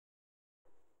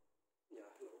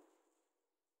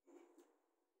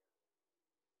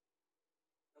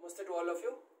Namaste to all of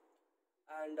you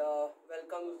and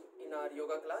welcome in our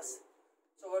yoga class.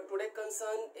 So our today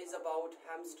concern is about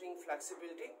hamstring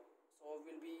flexibility. So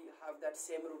we'll have that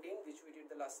same routine which we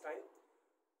did the last time.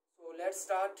 So let's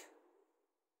start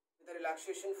with the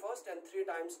relaxation first and 3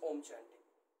 times Om chanting.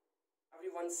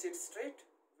 Everyone sit straight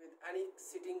with any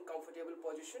sitting comfortable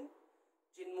position.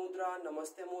 Chin mudra,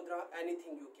 Namaste mudra,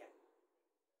 anything you can.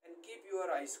 And keep your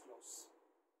eyes closed.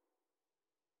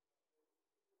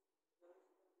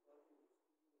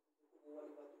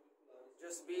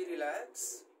 Just be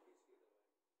relaxed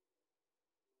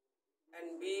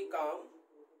and be calm.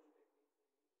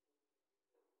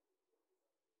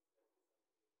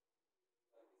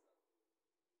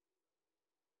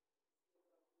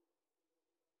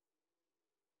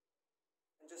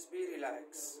 And just be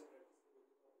relaxed.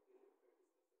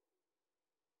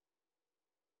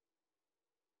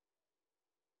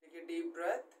 Take a deep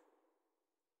breath.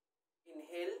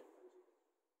 Inhale.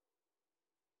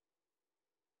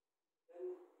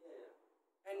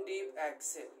 And deep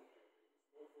exhale.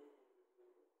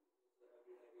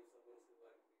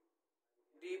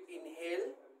 Deep inhale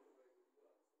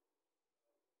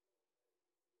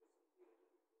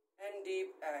and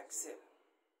deep exhale.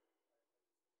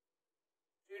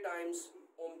 3 times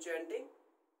Om chanting.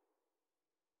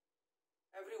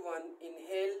 Everyone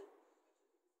inhale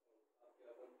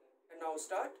and now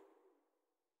start.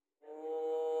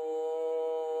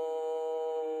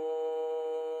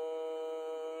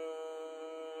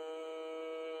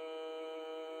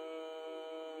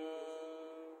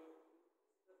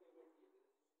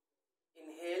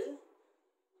 Inhale.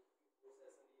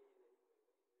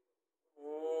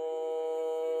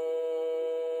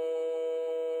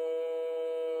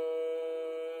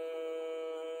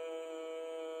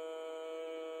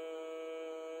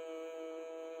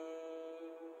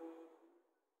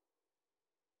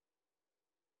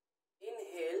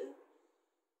 Inhale.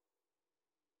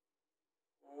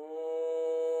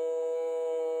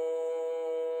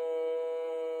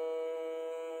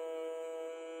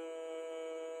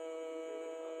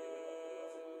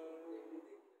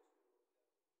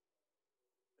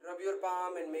 Rub your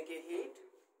palm and make a heat.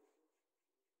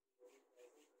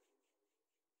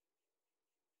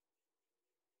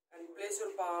 And place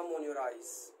your palm on your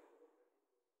eyes.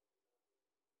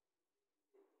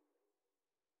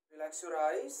 Relax your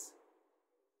eyes.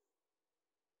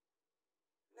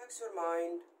 Relax your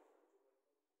mind.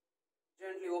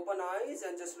 Gently open eyes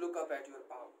and just look up at your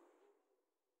palm.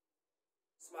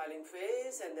 Smiling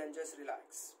face and then just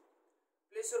relax.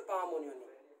 Place your palm on your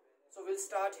knee. So we'll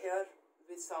start here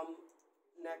with some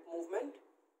neck movement.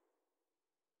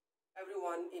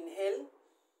 Everyone inhale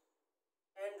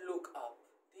and look up.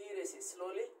 Dheere se,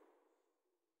 slowly.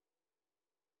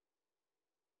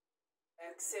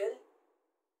 Exhale.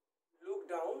 Look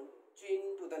down, chin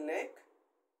to the neck.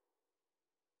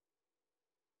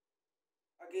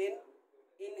 Again,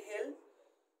 inhale.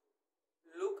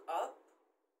 Look up.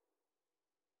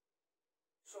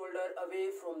 Shoulder away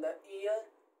from the ear.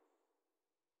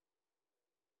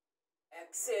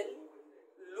 Exhale,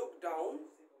 look down,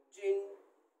 chin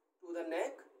to the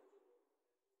neck.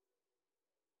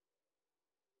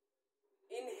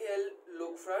 Inhale,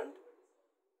 look front.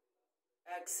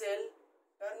 Exhale,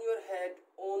 turn your head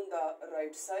on the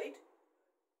right side.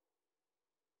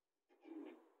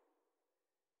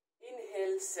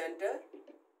 Inhale, center.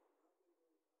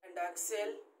 And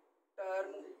exhale,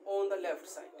 turn on the left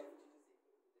side.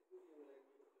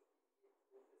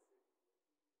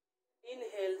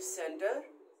 Inhale, center.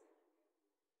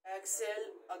 Exhale,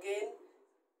 again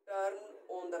turn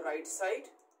on the right side.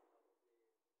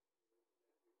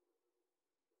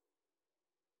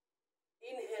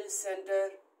 Inhale,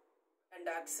 center and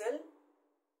exhale,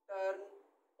 turn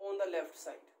on the left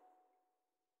side.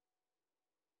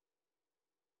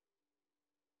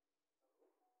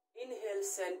 Inhale,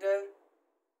 center.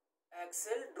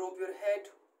 Exhale, drop your head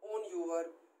on your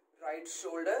right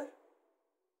shoulder.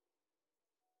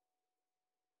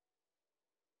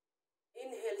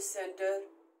 Inhale, center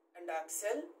and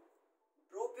exhale.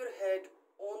 Drop your head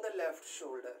on the left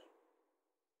shoulder.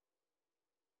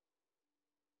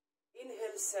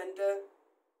 Inhale, center.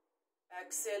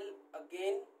 Exhale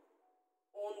again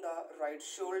on the right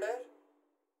shoulder.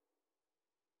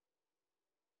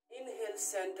 Inhale,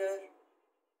 center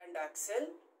and exhale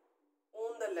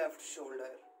on the left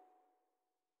shoulder.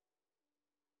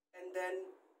 And then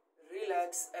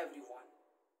relax everyone.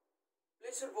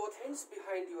 Place your both hands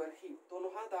behind your hip. दोनों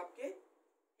हाथ आपके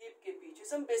hip के पीछे.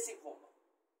 Some basic warm up.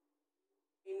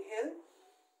 Inhale.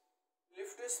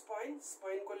 Lift your spine.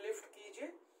 Spine को lift कीजिए.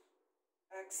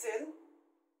 Exhale.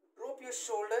 Drop your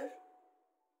shoulder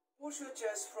Push your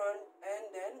chest front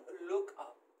and then look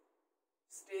up.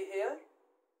 Stay here.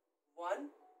 1.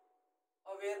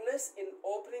 Awareness in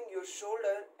opening your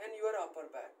shoulder and your upper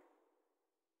back.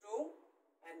 2.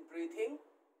 And breathing.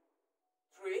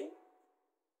 3.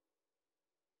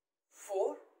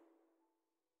 4.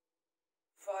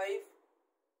 5.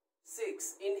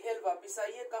 6. Inhale, वापिस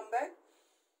आइए, come back.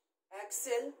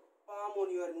 Exhale, palm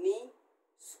on your knee,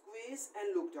 squeeze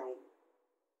and look down.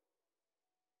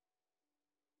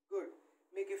 Good.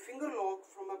 Make a finger lock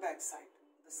from a back side.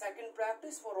 The second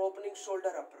practice for opening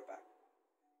shoulder, upper back.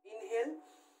 Inhale,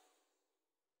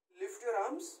 lift your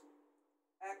arms.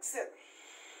 Exhale,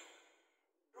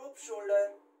 drop shoulder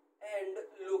and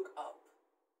look up.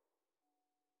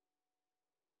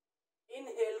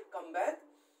 Inhale, come back.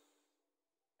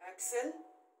 Exhale,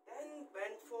 then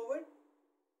bend forward.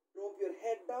 Drop your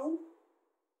head down.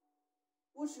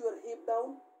 Push your hip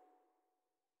down.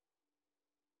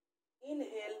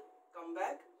 Inhale, come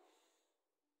back.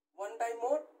 One time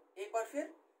more. एक बार फिर.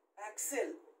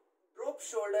 Exhale, drop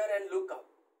shoulder and look up.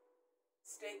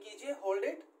 Stay कीजिए, hold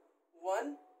it.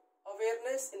 1.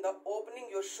 Awareness in the opening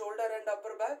your shoulder and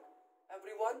upper back.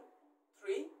 Everyone.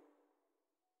 3.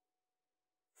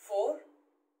 4.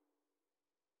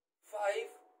 5.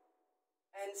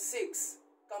 And 6.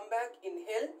 Come back,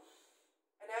 inhale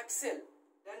and exhale.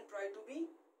 Then try to be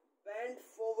bend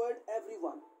forward,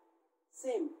 everyone.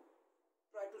 Same.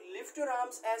 Try to lift your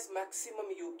arms as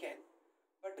maximum you can.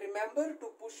 But remember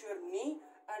to push your knee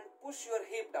and push your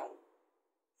hip down.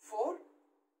 4,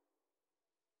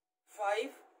 5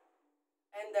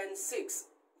 and then 6.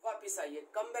 वापिस आइए.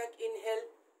 Come back, inhale,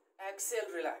 exhale,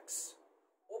 relax.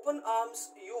 Open arms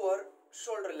your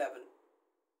shoulder level.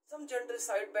 Some gentle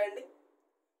side bending.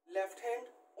 Left hand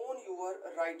on your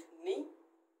right knee.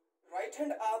 Right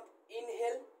hand up,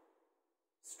 inhale.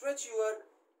 Stretch your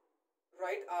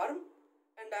right arm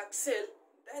and exhale.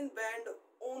 Then bend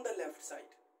on the left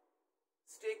side.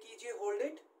 Stay कीजिए, hold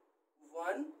it.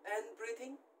 1 and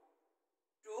breathing.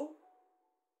 2,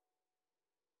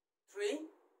 3,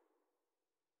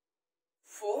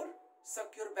 4.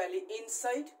 Suck your belly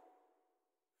inside.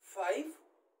 5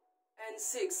 and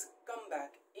 6. Come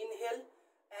back. Inhale.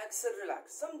 Exhale,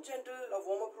 relax. Some gentle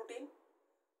warm-up routine.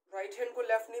 Right hand को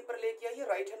left knee पर लेके आइए.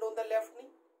 Right hand on the left knee.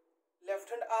 Left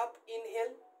hand up.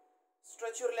 Inhale.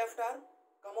 Stretch your left arm.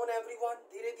 Come on, everyone.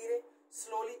 धीरे धीरे.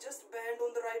 Slowly just bend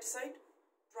on the right side.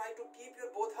 Try to keep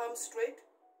your both arms straight.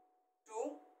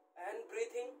 2 and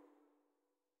breathing.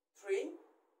 3.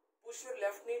 Push your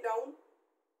left knee down.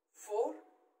 4,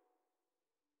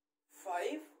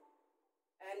 5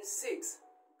 and 6.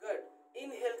 Good.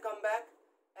 Inhale, come back.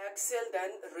 Exhale,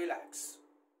 then relax.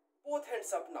 Both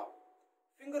hands up now.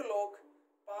 Finger lock,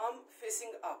 palm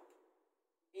facing up.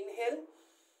 Inhale.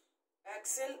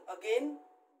 Exhale again.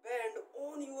 Bend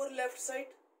on your left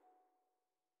side.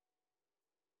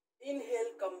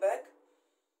 Inhale, come back.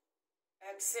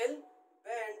 Exhale,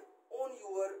 bend on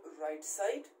your right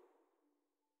side.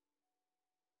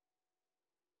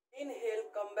 Inhale,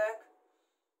 come back.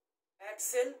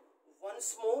 Exhale,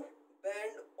 once more.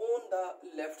 Bend on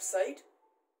the left side.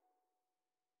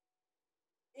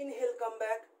 Inhale, come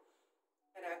back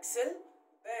and exhale,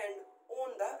 bend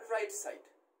on the right side.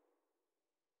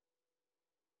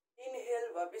 Inhale,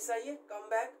 वापिस आइए, come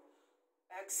back,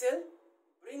 exhale,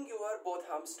 bring your both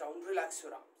arms down, relax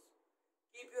your arms.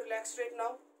 Keep your legs straight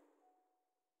now.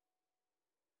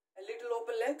 A little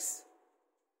open legs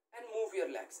and move your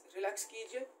legs. Relax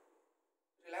कीजिए,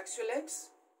 relax your legs.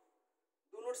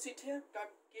 Do not sit here,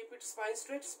 keep it spine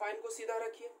straight, spine को सीधा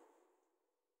रखिए.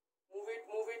 Move it,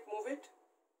 move it, move it.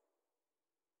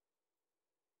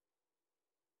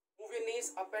 Move your knees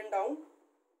up and down.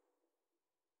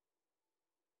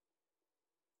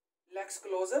 Legs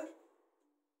closer.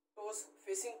 Toes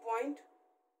facing point.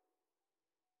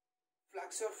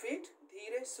 Flex your feet.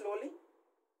 धीरे, slowly.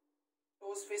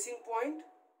 Toes facing point.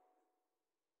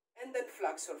 And then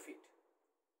flex your feet.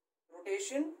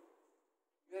 Rotation.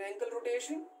 Your ankle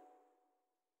rotation.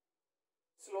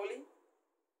 Slowly.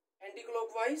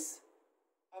 Anti-clockwise.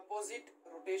 Opposite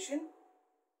rotation.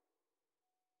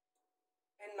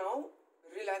 And now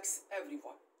relax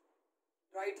everyone.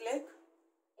 Right leg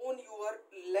on your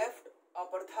left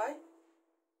upper thigh.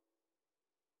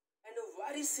 And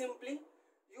very simply,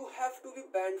 you have to be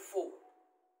bent forward.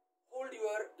 Hold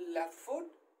your left foot.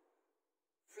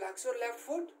 Flex your left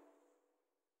foot.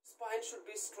 Spine should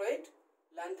be straight.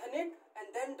 Lengthen it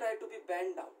and then try to be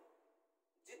bent down.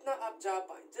 जितना आप जा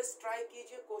पाए. Just try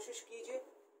कीजिए, कोशिश कीजिए.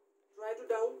 Try to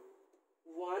down.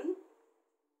 1,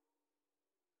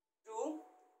 2.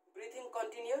 Breathing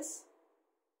continuous.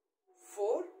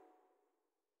 4,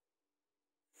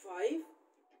 5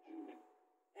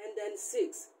 then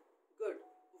 6. Good.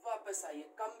 वापस आइए.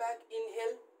 Come back.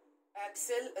 Inhale.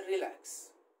 Exhale. Relax.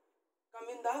 Come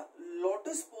in the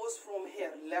lotus pose from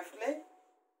here. Left leg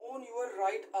on your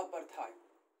right upper thigh.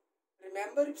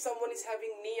 Remember, if someone is having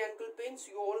knee ankle pains,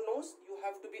 you all know you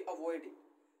have to be avoiding.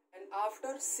 And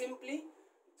after, simply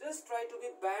just try to be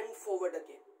bend forward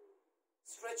again.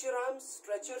 Stretch your arms,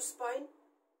 stretch your spine,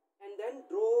 and then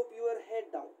drop your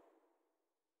head down.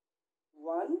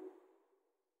 1,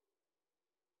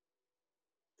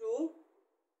 2,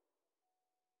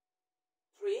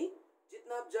 3,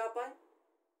 जितना आप जा पाए,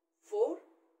 4,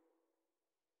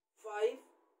 5,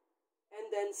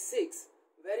 and then 6.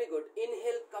 Very good.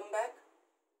 Inhale, come back.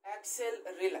 Exhale,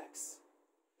 relax.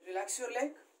 Relax your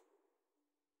leg.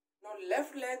 Now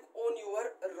left leg on your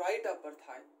right upper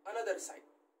thigh. Another side.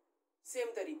 Same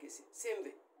तरीके से, same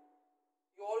way.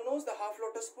 You all know the half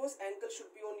lotus pose. Ankle should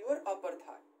be on your upper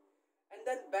thigh. And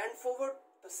then bend forward.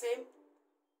 The same.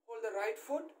 Hold the right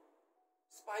foot.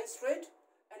 Spine straight.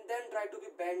 And then try to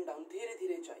be bent down. धीरे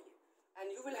धीरे चाहिए.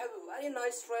 And you will have a very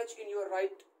nice stretch in your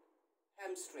right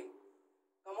hamstring.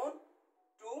 Come on.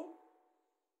 2,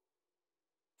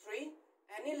 3,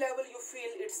 any level you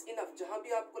feel it's enough. जहां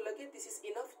भी आपको लगे this is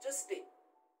enough, just stay.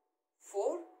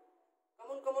 4,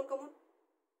 come on, come on, come on.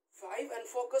 5, and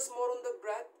focus more on the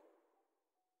breath.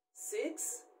 6,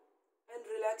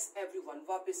 and relax everyone.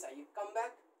 वापस आइए. Come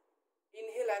back.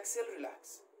 Inhale, exhale,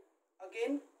 relax.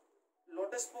 Again,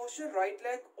 lotus posture. Right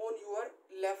leg on your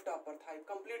left upper thigh.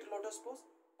 Complete lotus pose.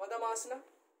 Padmasana.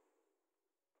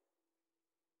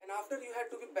 And after you had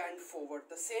to be bent forward.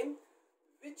 The same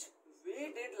which we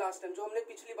did last time. जो हमने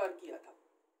पिछली बार किया था.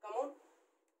 Come on.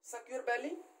 Suck your belly.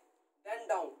 Then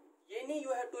down. ये नहीं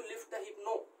you have to lift the hip.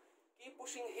 No. Keep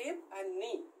pushing hip and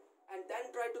knee. And then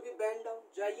try to be bent down.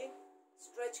 जाइए.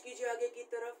 Stretch कीजिए आगे की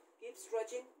तरफ. Keep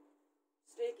stretching.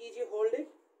 Stay कीजिए. Hold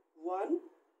it. 1.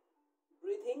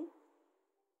 Breathing.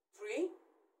 3.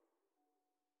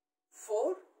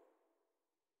 4.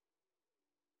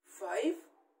 5.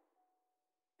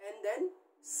 And then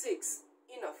 6.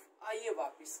 Enough. आइए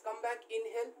वापिस. Come back.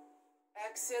 Inhale.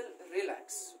 Exhale.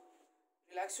 Relax.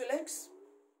 Relax your legs.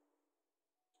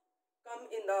 Come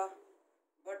in the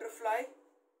butterfly.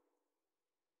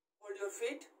 Hold your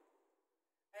feet.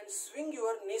 And swing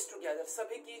your knees together.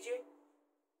 सभी कीजिए.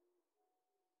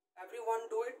 Everyone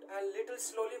do it and little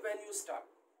slowly when you start.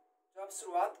 जब आप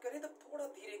शुरुआत करें तब थोड़ा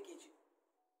धीरे कीजिए.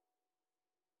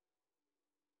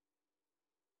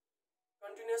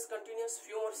 Continuous,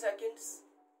 few more seconds,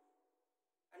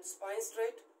 and spine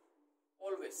straight,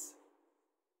 always.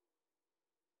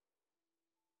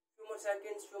 Few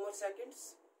more seconds.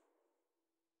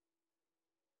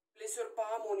 Place your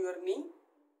palm on your knee,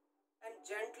 and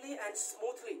gently and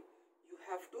smoothly, you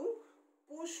have to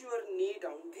push your knee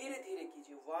down. धीरे धीरे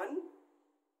कीजिए. 1,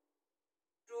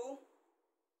 2,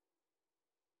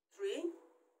 3,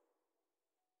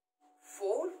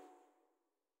 4,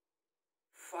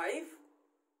 5,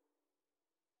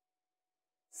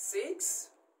 6,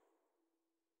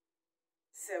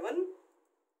 7,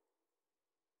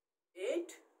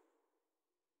 8,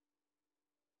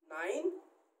 9,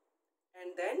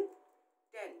 and then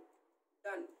 10.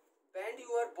 Done. Bend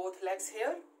your both legs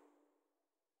here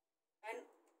and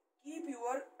keep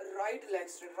your right leg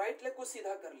straight. Right leg को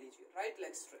सीधा कर लीजिए. Right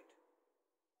leg straight.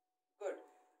 Good.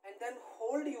 And then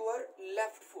hold your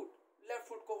left foot. Left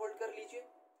foot को hold कर लीजिए.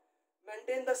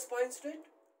 Maintain the spine straight.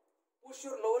 Push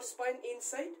your lower spine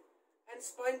inside and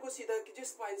spine को सीधा कीजिए.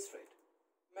 Spine straight.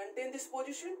 Maintain this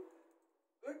position.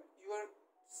 Good. Your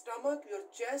stomach, your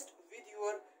chest with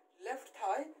your left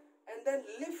thigh, and then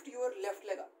lift your left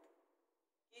leg up.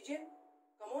 कीजिए.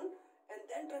 Come on. And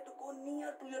then try to go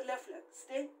near to your left leg.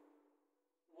 Stay.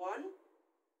 1.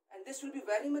 And this will be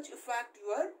very much affect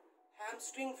your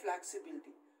hamstring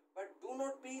flexibility. But do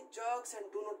not be jerks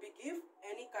and do not be give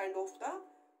any kind of the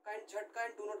jhatka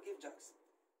and do not give jerks.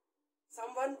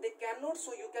 Someone they cannot,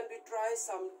 so you can be try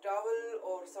some towel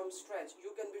or some stretch.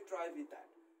 You can be try with that.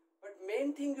 But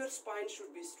main thing, your spine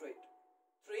should be straight.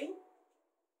 3,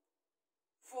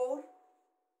 4,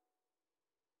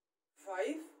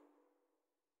 5,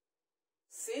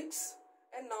 6,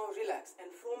 and now relax.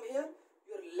 And from here,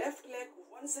 your left leg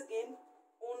once again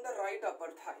on the right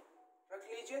upper thigh. रख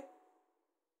लीजिए.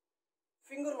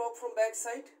 Finger lock from back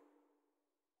side.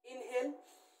 Inhale.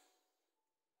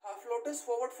 Half lotus,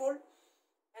 forward fold.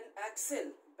 And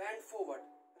exhale, bend forward.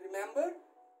 Remember,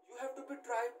 you have to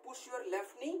push your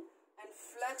left knee and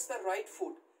flex the right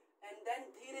foot. And then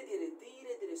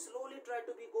धीरे slowly try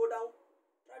to go down.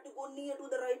 Try to go near to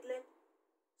the right leg.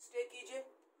 Stay कीजिए.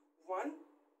 1,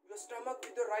 your stomach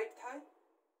with the right thigh.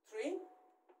 3,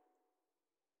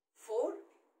 4,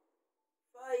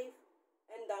 5,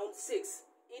 down 6.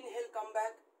 Inhale, come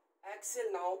back.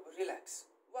 Exhale, now relax.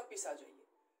 वापिस आ जाइए.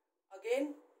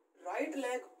 Again, right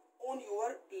leg on your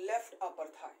left upper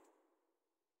thigh.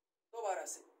 दोबारा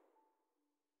से.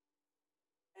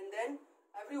 And then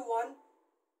everyone,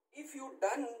 if you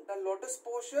done the lotus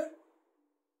posture,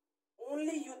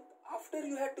 only you after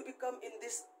you have to become in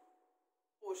this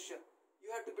posture.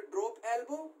 You have to be drop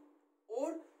elbow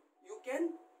or you can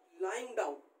lying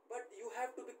down, but you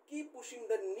have to be keep pushing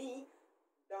the knee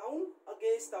down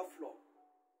against the floor.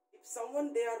 If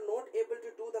someone they are not able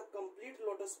to do the complete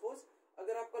lotus pose,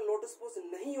 अगर आपका lotus pose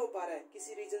नहीं हो पा रहा है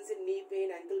किसी reason से, knee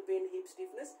pain, ankle pain, hip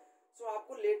stiffness, so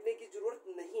आपको लेटने की जरूरत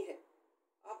नहीं है.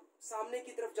 आप सामने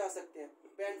की तरफ जा सकते हैं.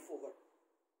 Bend forward.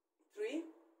 3,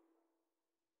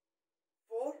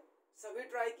 4, सभी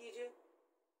ट्राई कीजिए.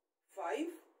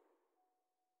 5,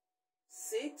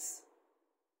 6,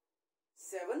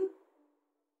 7,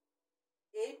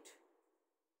 8,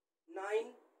 9,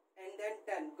 and then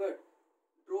 10. Good.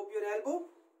 Drop your elbow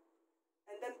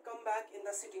and then come back in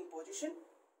the sitting position.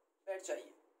 बैठ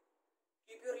जाइए.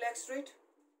 Keep your legs straight.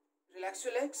 Relax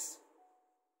your legs.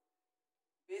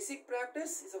 Basic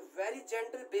practice is a very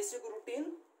gentle basic routine.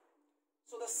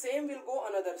 So the same will go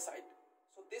another side.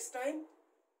 So this time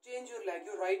change your leg,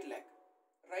 your right leg.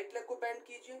 Right leg को bend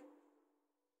कीजिए.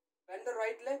 Bend the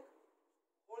right leg.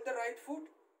 Hold the right foot.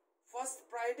 First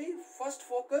priority, first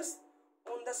focus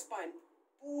on the spine.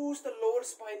 Push the lower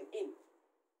spine in.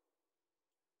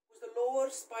 Push the lower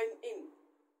spine in.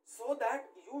 So that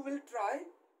you will try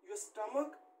your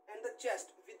stomach and the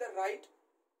chest with the right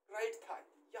thigh.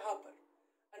 यहाँ पर.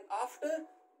 And after,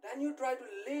 then you try to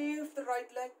lift the right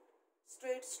leg.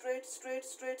 Straight, straight, straight,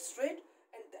 straight, straight.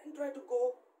 And then try to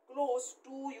go close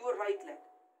to your right leg.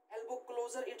 Elbow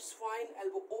closer, it's fine.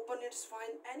 Elbow open, it's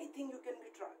fine. Anything you can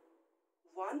be try.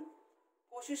 1.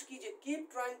 कोशिश कीजिए. Keep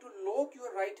trying to lock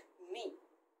your right knee.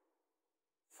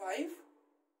 5,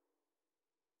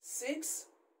 6,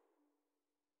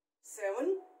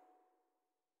 7,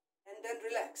 and then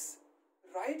relax.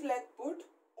 Right leg put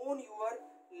on your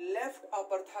left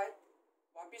upper thigh.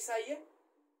 वापिस आइए.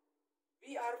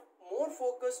 We are more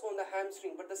focused on the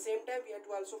hamstring, but at the same time we have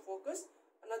to also focus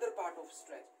another part of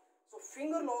stretch. So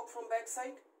finger lock from back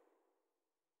side.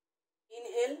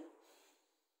 Inhale,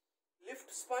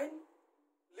 lift spine,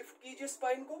 lift कीजिए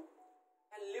spine को,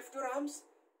 and lift your arms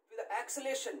with the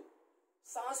exhalation.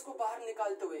 सांस को बाहर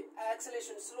निकालते हुए,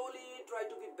 exhalation. Slowly try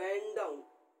to be bend down.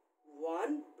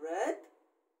 1 breath,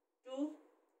 2,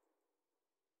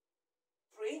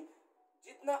 3.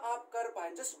 जितना आप कर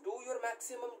पाए, just do your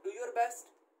maximum, do your best.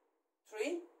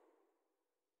 3,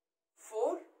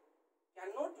 4.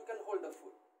 Cannot, you can hold the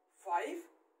foot. 5,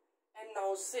 and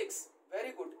now 6.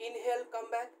 Very good. Inhale, come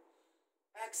back.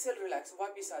 Exhale, relax.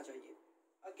 वापिस आ जाइए.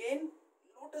 Again,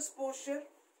 lotus posture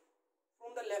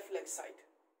from the left leg side.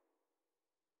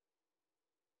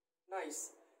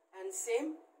 Nice. And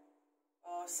same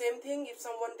thing. If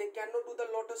someone they cannot do the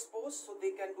lotus pose, so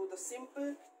they can do the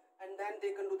simple, and then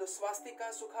they can do the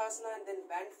swastika, sukhasana, and then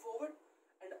bend forward.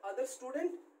 And other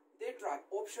student they try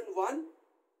option 1.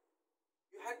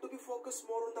 You have to be focused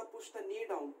more on the push the knee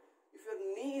down. If your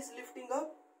knee is lifting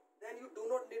up, then you do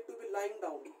not need to be lying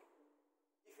down.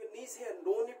 If your knee is here,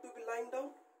 no need to be lying down.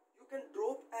 You can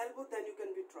drop elbow, then you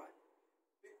can be try.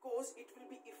 Because it will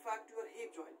be affect your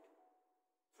hip joint.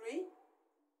 3,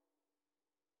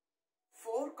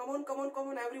 4, come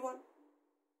on everyone.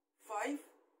 5,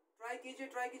 try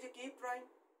कीजिए, keep trying.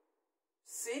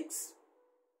 6,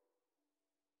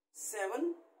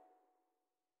 7,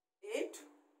 8,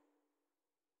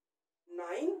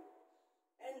 9,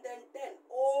 and then 10.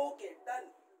 Okay, done.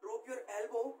 Drop your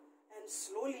elbow and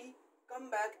slowly come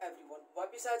back everyone.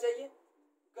 वापिस आ जाइए.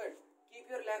 Good. Keep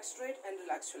your legs straight and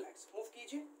relax your legs. Move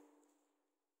कीजिए.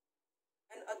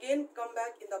 And again come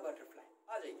back in the butterfly.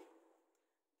 आ जाइए.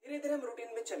 धीरे धीरे हम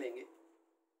routine में चलेंगे.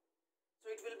 So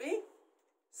it will be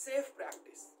safe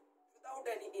practice without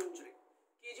any injury.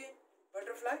 कीजिए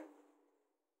butterfly.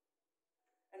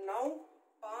 And now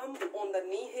palm on the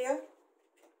knee here.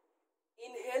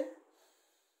 Inhale.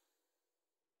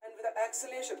 And with the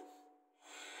exhalation,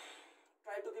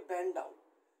 try to be bent down.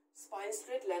 Spine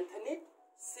straight, lengthen it.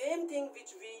 Same thing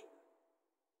which we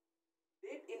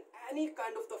did in any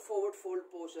kind of the forward fold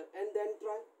posture. And then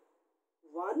try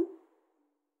 1,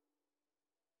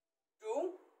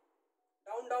 2,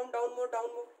 down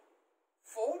more.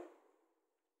 4,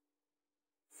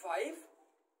 5,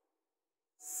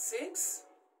 6,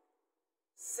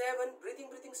 7. Breathing.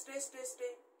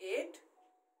 Stay. 8,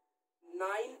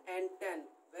 9, and 10.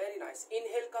 Very nice.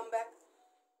 Inhale, come back,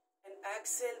 and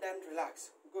exhale, then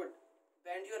relax. Good.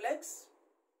 Bend your legs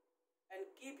and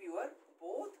keep your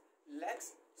both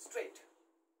legs straight.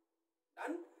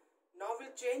 Done. Now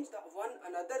we'll change the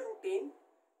another routine.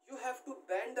 You have to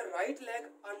bend the right leg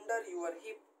under your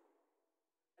hip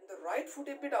and the right foot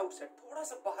a bit outside. थोड़ा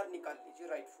सा बाहर निकाल लीजिए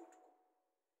right foot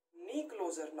को. Knee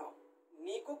closer now.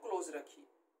 Knee को close रखिए.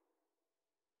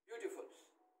 Beautiful.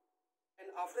 And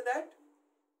after that,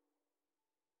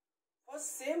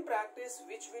 first same practice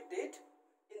which we did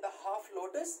in the half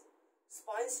lotus.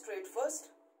 Spine straight first,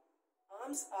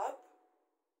 arms up,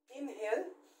 inhale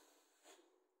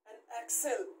and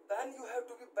exhale. Then you have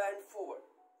to be bent forward.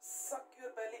 Suck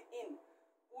your belly in,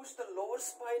 push the lower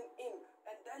spine in,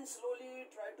 and then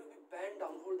slowly try to be bent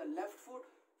down. Hold the left foot,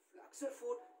 flex your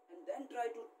foot, and then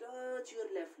try to touch your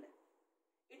left leg.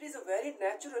 It is a very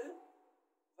natural.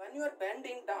 When you are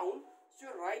bending down,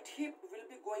 so your right hip will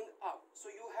be going up. So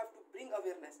you have to bring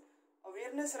awareness.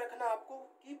 Awareness रखना आपको.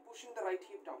 Keep pushing the right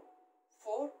hip down.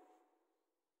 4,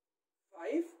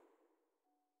 5,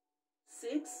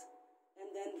 6, and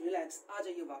then relax. आ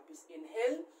जाइए वापस.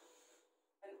 Inhale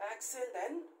and exhale,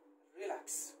 then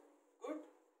relax. Good.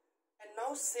 And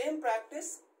now same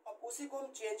practice. अब उसी को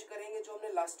हम change करेंगे जो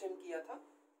हमने last time किया था.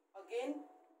 Again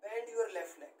bend your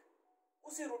left leg.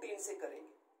 उसी routine से करेंगे.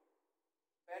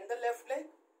 Bend the left leg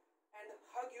and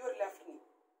hug your left knee.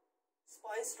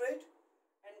 Spine straight,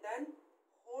 and then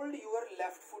hold your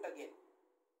left foot again.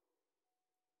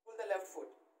 Pull the left foot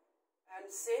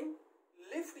and same,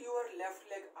 lift your left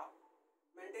leg up.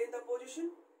 Maintain the position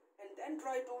and then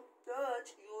try to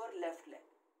touch your left leg.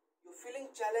 You're feeling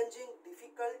challenging,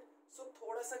 difficult, so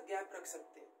थोड़ा सा gap रख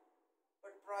सकते हैं.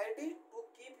 But priority to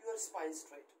keep your spine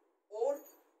straight. Or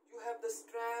you have the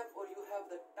strap or you have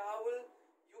the towel.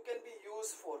 You can be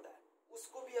used for that.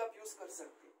 उसको भी आप use कर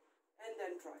सकते हैं. And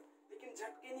then try. लेकिन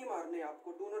झटके नहीं मारने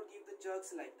आपको. Do not give the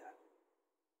jerks like that.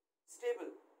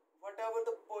 Stable. Whatever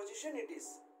the position it is.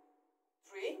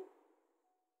 3,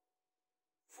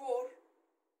 4,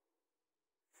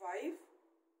 5,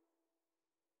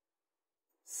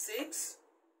 6,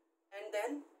 and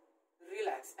then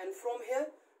relax. And from here,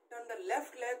 turn the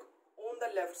left leg on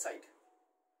the left side.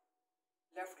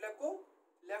 Left leg को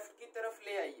left की तरफ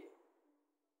ले आइए.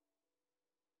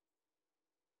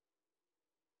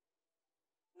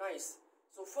 Nice.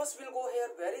 So first we'll go here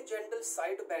very gentle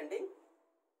side bending.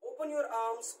 Open your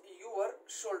arms your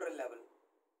shoulder level.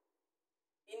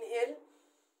 Inhale,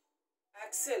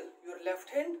 exhale your left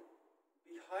hand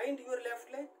behind your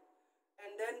left leg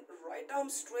and then right arm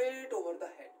straight over the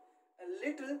head. A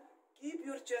little, keep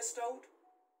your chest out.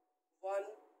 1,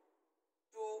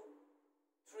 2,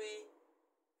 3,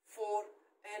 4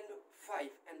 and 5.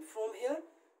 And from here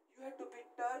you have to be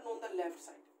turn on the left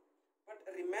side. But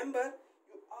remember,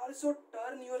 you also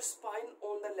turn your spine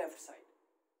on the left side.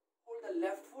 Hold the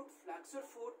left foot, flex your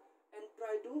foot and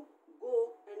try to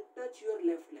go and touch your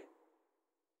left leg.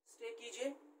 Stay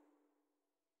कीजिए.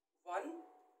 1,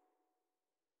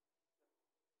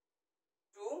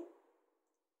 2,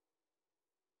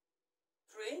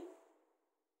 3,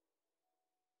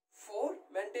 4.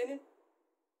 Maintain it.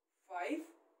 5,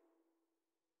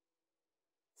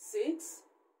 6,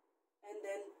 and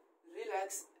then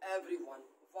relax everyone.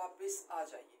 वापस आ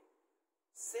जाइए.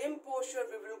 Same posture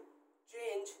we will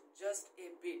change just a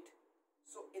bit.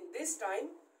 So in this time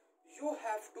you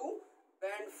have to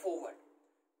bend forward.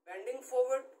 Bending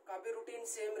forward का भी routine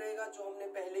same रहेगा जो हमने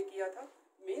पहले किया था.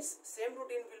 Means same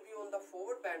routine will be on the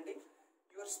forward bending.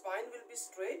 Your spine will be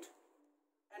straight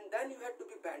and then you have to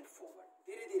be bent forward.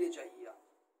 धीरे धीरे जाइए आप.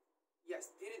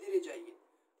 Yes, धीरे धीरे जाइए.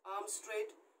 Arm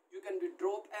straight. You can be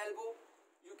drop elbow.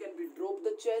 You can be drop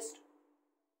the chest.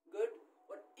 Good.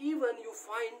 But even you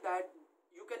find that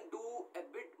you can do a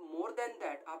bit more than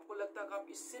that. आपको लगता है कि आप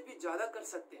इससे भी ज़्यादा कर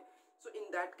सकते हैं. So in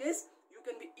that case, you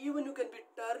can be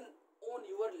turn on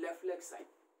your left leg side.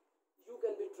 You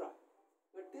can be try.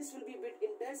 But this will be a bit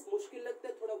intense. मुश्किल लगता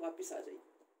है थोड़ा वापस आ जाइए.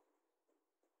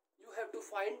 You have to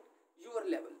find your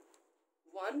level.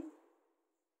 1,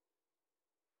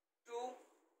 2,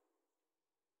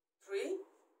 3,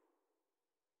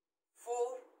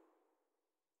 4,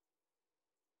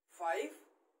 5,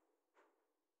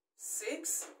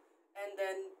 6, and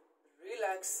then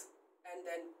relax and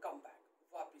then come back.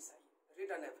 वापिस आइए.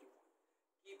 Return everyone.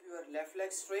 Keep your left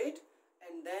leg straight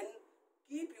and then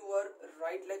keep your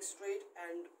right leg straight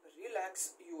and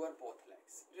relax your both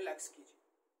legs. Relax कीजिए.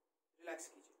 Relax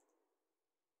कीजिए.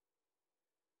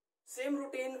 Same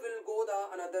routine will go the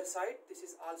another side. This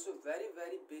is also very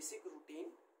basic routine.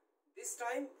 This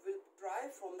time we'll try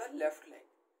from the left leg.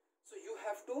 So you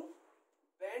have to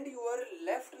bend your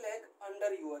left leg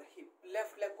under your hip.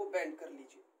 Left leg को bend कर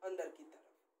लीजिए अंदर की तरफ.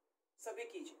 सभी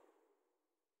कीजिए.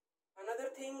 Another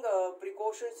thing,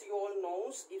 precautions you all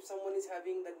knows. If someone is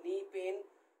having the knee pain,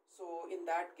 So in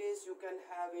that case, you can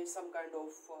have some kind of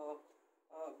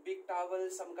big towel,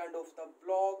 some kind of the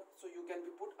block, so you can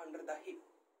be put under the hip.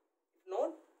 If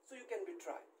not, so you can be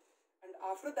try. And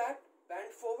after that,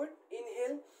 bend forward,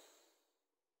 inhale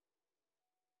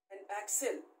and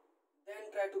exhale.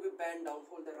 Then try to be bend down.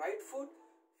 Hold the right foot,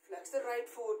 flex the right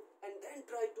foot, and then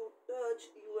try to touch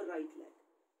your right leg.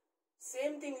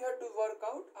 Same thing you have to work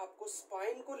out. आपको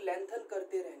spine को lengthen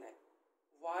करते रहना है.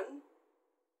 1,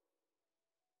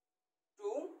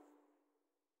 2,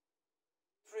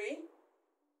 3,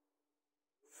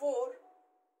 4,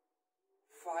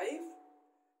 5,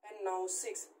 and now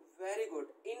 6. Very good.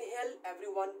 Inhale,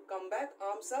 everyone, come back,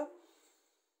 arms up,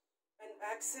 and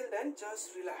exhale, then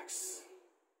just relax.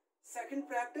 Second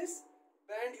practice,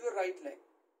 bend your right leg.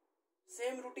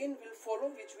 Same routine will follow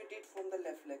which we did from the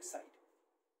left leg side.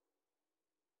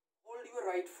 Hold your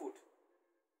right foot.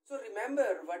 So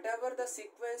remember, whatever the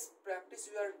sequence practice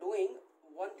you are doing,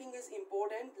 one thing is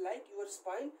important, like your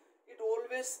spine, it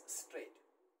always straight.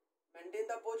 Maintain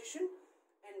the position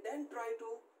and then try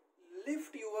to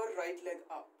lift your right leg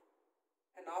up.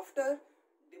 And after,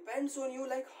 depends on you,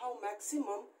 like how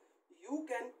maximum you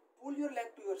can pull your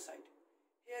leg to your side.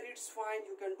 Here it's fine,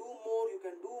 you can do more, you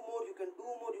can do more, you can do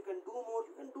more, you can do more,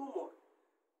 you can do more.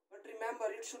 But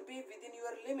remember, it should be within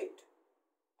your limit.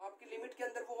 आपकी limit के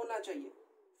अंदर वो होना चाहिए.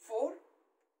 4,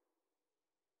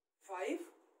 5,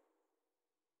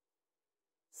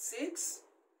 6,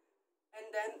 and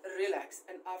then relax.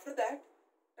 And after that,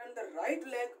 turn the right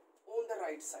leg on the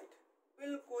right side.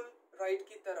 बिल्कुल right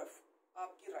की तरफ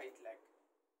आपकी right leg.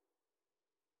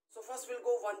 So first we'll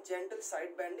go one gentle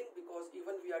side bending, because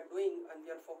even we are doing and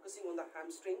we are focusing on the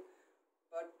hamstring,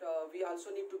 but we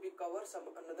also need to be cover some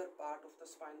another part of the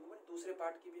spine movement. दूसरे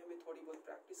part की भी हमें थोड़ी बहुत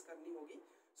practice करनी होगी.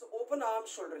 So open arm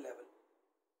shoulder level,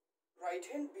 right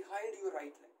hand behind your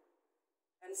right leg,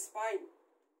 and spine,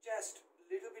 chest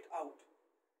little bit out,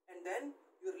 and then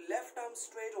your left arm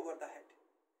straight over the head.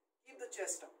 Keep the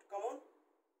chest out. Come on.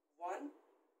 1,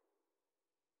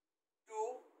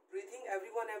 2, breathing,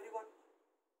 everyone.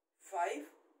 5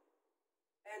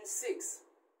 and 6.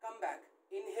 Come back.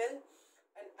 Inhale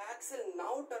and exhale.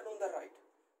 Now turn on the right.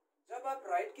 जब आप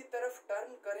right की तरफ turn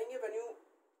करेंगे, when you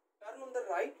turn on the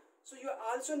right, so you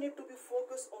also need to be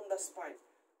focused on the spine.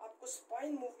 आपको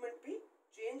spine movement भी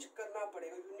change करना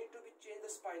पड़ेगा. You need to be change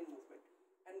the spine movement.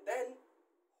 And then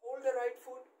hold the right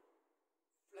foot,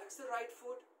 flex the right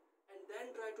foot, and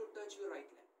then try to touch your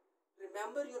right leg.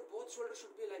 Remember, your both shoulders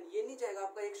should be aligned. ये नहीं जाएगा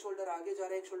आपका एक shoulder आगे जा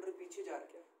रहा है, एक shoulder पीछे जा रहा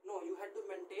है. No, you have to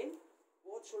maintain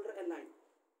both shoulder aligned.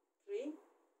 3,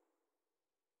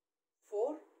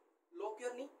 4, lock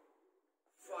your knee.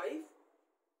 5,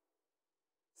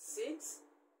 6,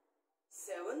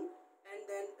 7, and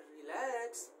then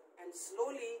relax and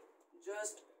slowly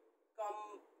just come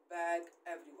back,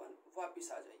 everyone.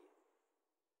 वापिस आ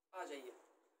जाइए.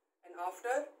 And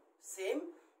after, same,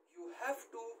 you have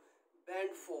to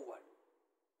bend forward.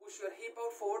 Push your hip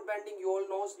out. Forward bending, you all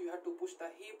know, you have to push the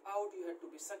hip out, you have to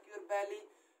be suck your belly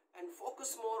and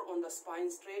focus more on the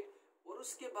spine straight. और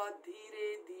उसके बाद धीरे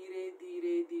धीरे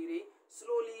धीरे धीरे,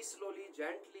 slowly,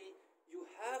 gently, you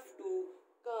have to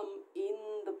come in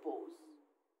the pose.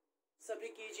 सभी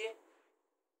कीजिए.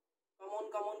 Come on.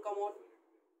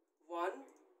 1,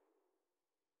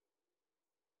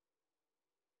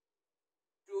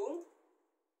 2,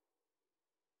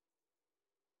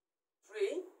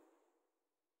 3,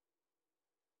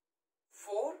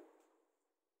 4,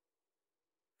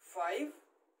 5,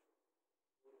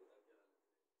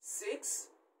 6,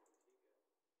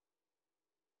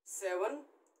 7,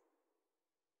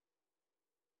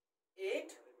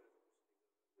 8,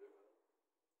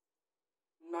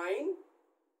 9,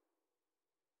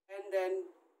 and then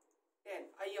 10.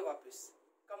 आइए वापस.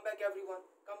 Come back, everyone.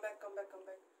 Come back.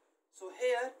 So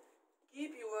here,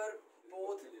 keep your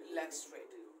both legs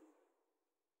straight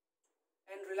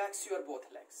and relax your both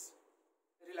legs.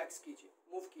 Relax कीजिए.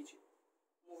 Move कीजिए.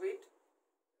 Move it.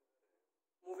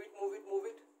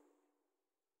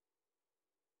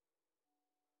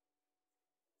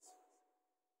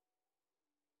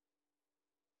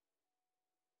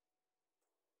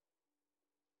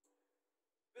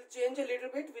 We'll change a little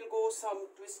bit. We'll go some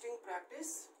twisting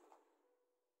practice.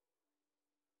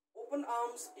 Open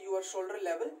arms your shoulder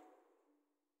level.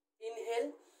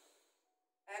 Inhale,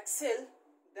 exhale,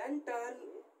 then turn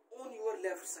on your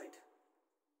left side.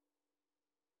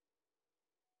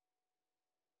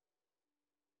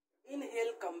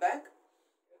 Inhale, come back.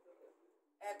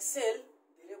 Exhale,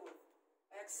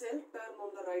 turn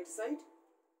on the right side.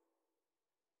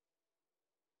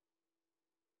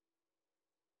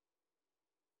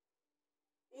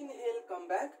 Inhale, come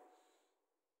back.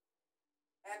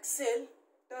 Exhale,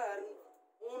 turn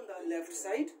on the left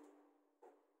side.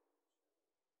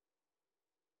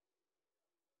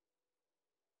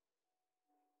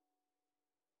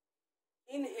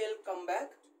 Inhale, come back,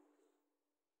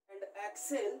 and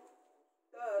exhale,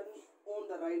 turn on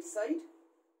the right side.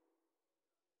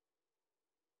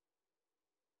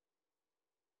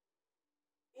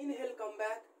 Inhale, come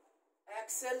back,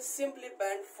 exhale, simply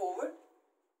bend forward,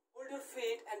 hold your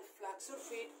feet and flex your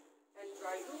feet and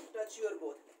try to touch your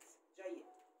both legs. जाइए,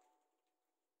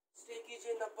 stay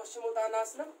कीजिए in the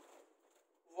Paschimottanasana.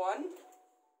 1,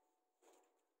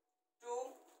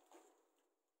 2,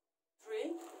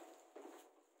 3,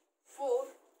 4,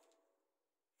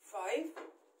 5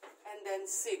 and then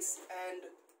 6 and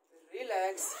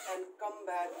relax and come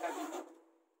back again.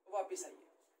 वापिस आइए,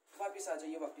 वापिस आ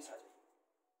जाइए, वापिस आ जाइए.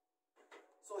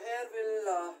 So here will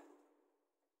a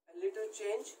little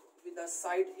change with the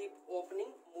side hip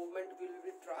opening movement. We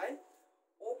will try.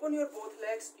 Open your both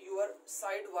legs, your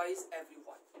sidewise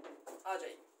everyone. आ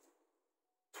जाइए.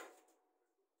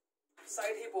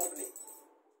 Side hip opening.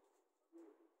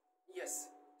 Yes,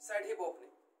 side hip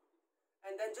opening.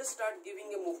 And then just start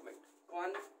giving a movement.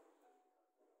 1,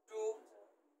 2,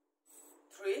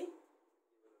 3,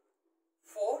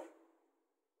 4,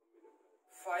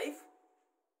 5,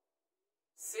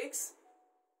 6,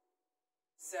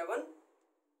 7,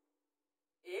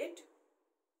 8,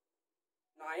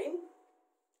 9,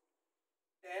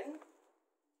 10,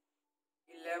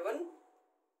 11,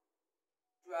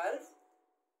 12,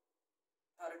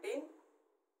 13,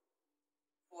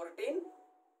 14,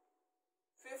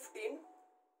 15,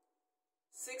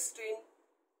 16,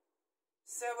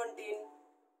 17,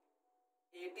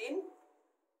 18,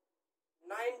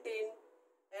 19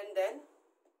 and then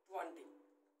 20.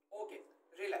 Okay,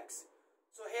 relax.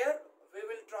 So here we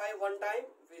will try one time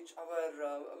which our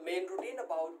main routine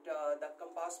about the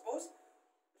compass pose.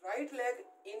 Right leg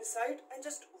inside and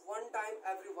just one time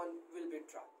everyone will be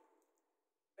try.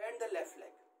 Bend the left leg.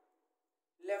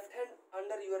 Left hand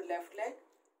under your left leg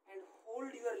and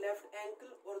hold your left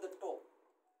ankle or the toe.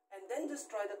 And then just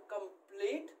try the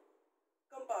complete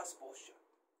compass posture.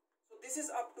 So this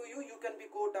is up to you. You can be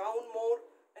go down more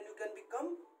and you can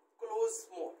become close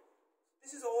more.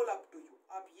 This is all up to you.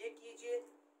 आप ये कीजिए,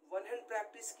 one hand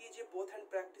practice कीजिए, both hand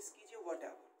practice कीजिए,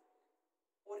 whatever.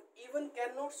 और even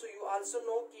cannot, so you also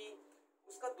know कि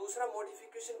उसका दूसरा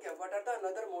modification क्या? What are the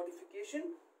another modification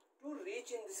to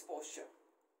reach in this posture?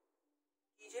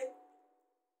 कीजिए,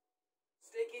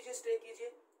 stay कीजिए, stay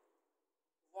कीजिए.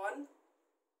 1,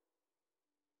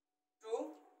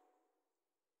 2,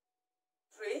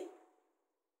 3,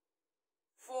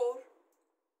 4,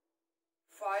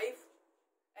 5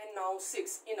 and now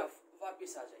 6. Enough.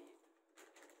 वापिस आ जाइए.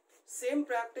 Same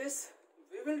practice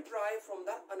we will try from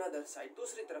the another side.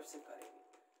 दूसरी तरफ से करेंगे.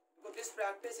 Because this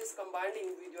practice is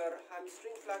combining with your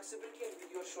hamstring flexibility and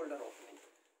with your shoulder opening.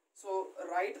 So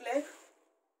right leg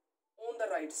on the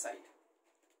right side.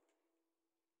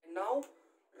 And now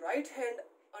right hand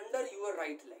under your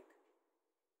right leg.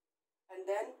 And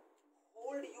then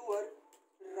hold your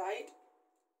right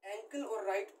ankle or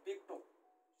right big toe.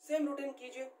 Same routine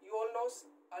कीजिए. You all know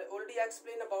I already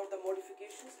explained about the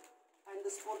modifications and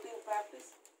the sporting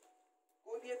practice.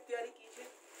 कोई भी एक तैयारी कीजिए.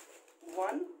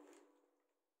 1,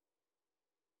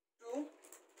 2,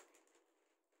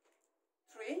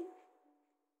 3,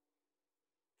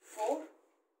 4,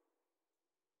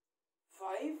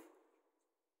 5,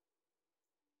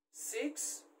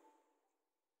 6,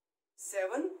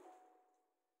 7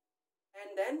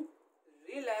 and then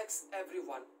relax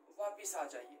everyone. वापिस आ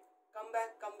जाइए. Come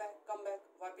back, come back, come back.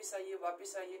 वापिस आइए,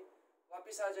 वापिस आइए,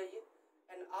 वापिस आ जाइए.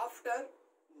 And after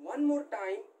one more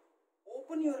time,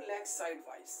 open your legs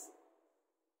sidewise.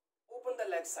 Open the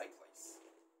legs sidewise.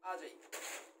 आ जाइए.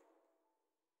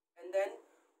 And then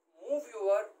move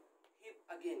your hip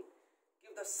again.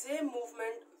 Give the same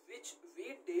movement which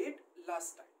we did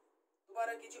last time.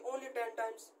 दोबारा कीजिए only 10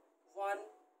 times. 1,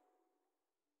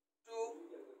 2,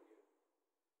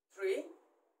 3,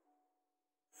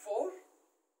 4,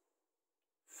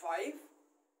 5,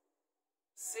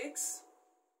 6,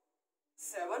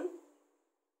 7,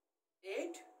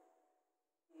 8,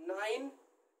 9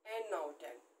 and now 10.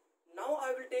 Now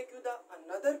I will take you the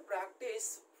another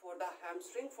practice for the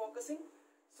hamstring focusing.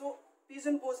 So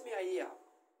pigeon pose में आइए आप.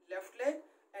 Left leg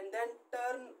and then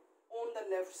turn on the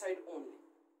left side only.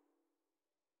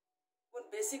 One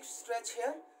basic stretch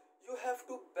here. You have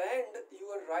to bend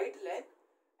your right leg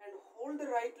and hold the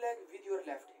right leg with your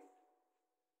left hand.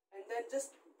 And then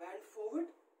just bend forward,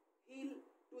 heel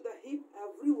to the hip,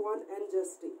 everyone, and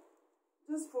just stay.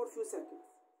 Just for a few seconds.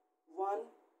 1,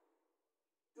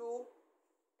 2,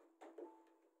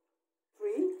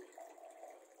 3,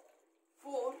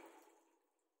 4,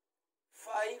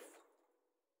 5,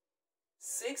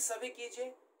 6, सभी कीजिए,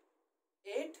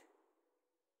 8,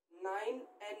 9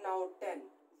 and now 10.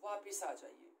 वापिस आ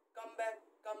जाइए. Come back,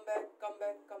 come back, come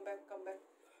back, come back, come back.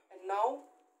 And now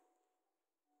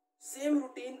same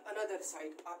routine another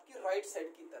side, आपकी right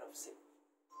side की तरफ से.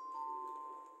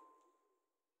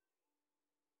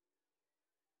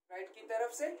 Right की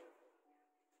तरफ से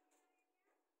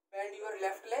bend your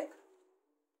left leg,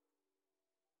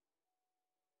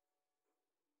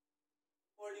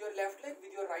 hold your left leg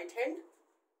with your right hand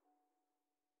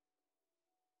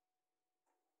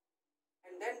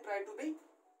and then try to be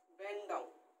bend down.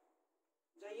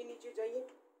 जाइए नीचे, जाइए,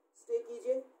 stay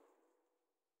कीजिए.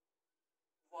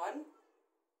 1,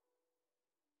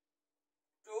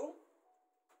 2,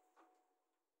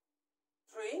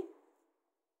 3,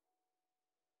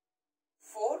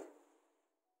 4,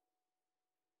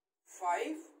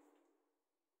 5,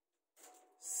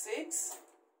 6,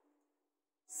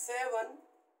 7,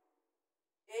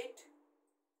 8,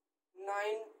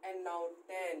 9 and now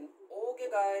 10. Okay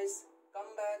guys,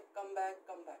 come back, come back,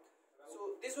 come back.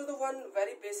 So this was the one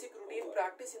very basic routine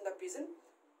practice in the pigeon.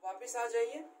 वापिस आ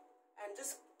जाइए and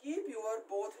just keep your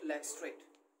both legs straight.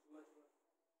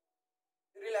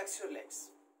 Relax your legs.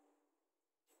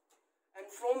 And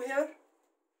from here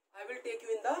I will take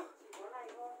you in the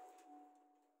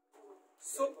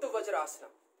Supta Vajrasana.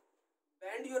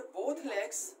 Bend your both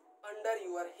legs under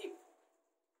your hip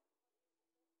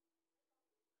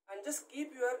and just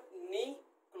keep your knee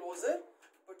closer,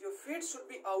 but your feet should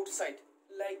be outside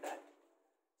like that,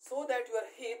 so that your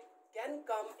hip can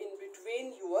come in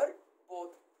between your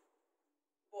both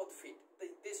feet.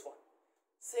 This one.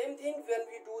 Same thing when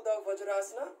we do the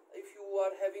Vajrasana. If you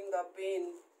are having the pain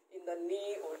in the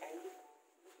knee or ankle,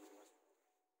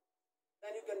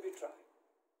 then you can be try.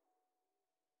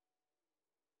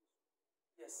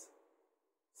 Yes.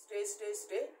 Stay, stay,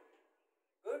 stay.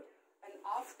 Good. And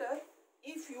after,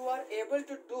 if you are able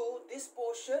to do this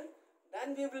posture,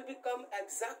 then we will become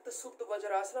exact Supta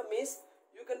Vajrasana. Means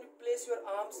you can place your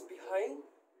arms behind,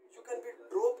 you can be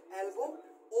drop elbow,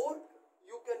 or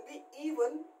you can be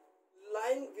even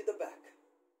lying with the back.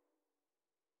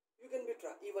 You can be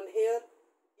try even here,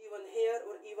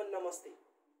 or even Namaste.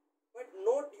 But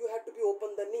not you have to be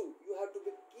open the knee. You have to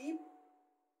be keep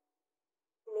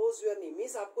close your knee.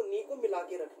 Means आपको knee को मिला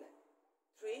के रखना है.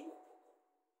 3,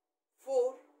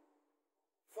 4,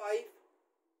 5,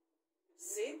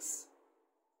 6,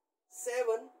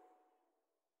 7,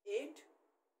 8,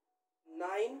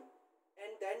 9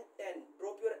 and then 10.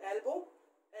 Drop your elbow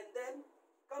and then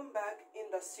come back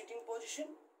in the sitting position,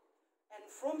 and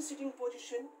from sitting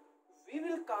position we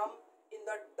will come in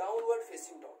the downward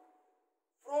facing dog.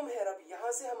 From here, अब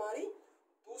यहाँ से हमारी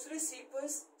दूसरी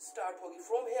sequence start होगी.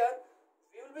 From here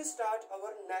we will be start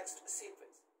our next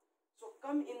sequence. So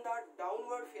come in the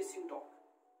downward facing dog.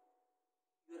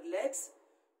 Your legs,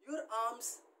 your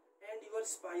arms and your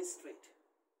spine straight.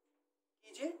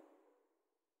 कीजिए.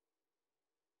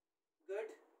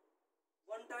 Good.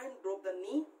 One time drop the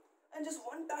knee and just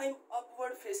one time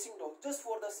upward facing dog, just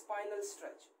for the spinal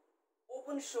stretch.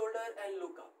 Open shoulder and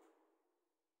look up.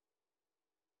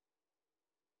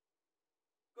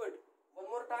 Good. One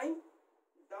more time.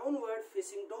 Downward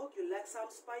facing dog, your legs,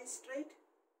 arms, spine straight.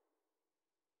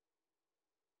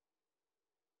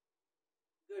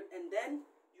 Good. And then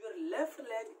your left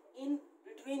leg in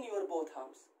between your both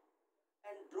arms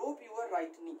and drop your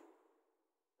right knee.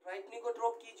 Right knee को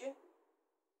drop कीजिए.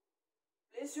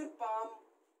 Place your palm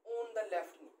on the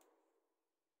left knee.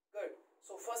 Good.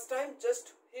 So first time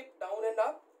just hip down and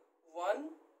up. 1,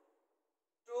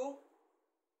 2,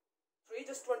 3,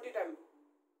 just 20 times.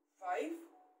 5,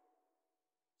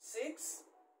 6,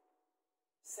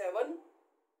 7,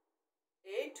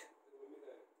 8,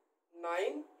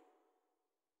 9,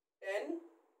 10,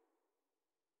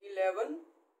 11,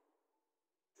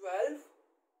 12,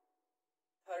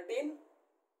 13,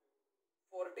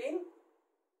 14,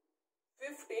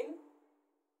 15,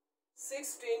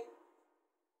 16,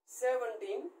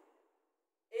 17,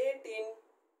 18,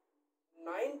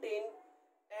 19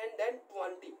 and then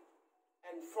 20.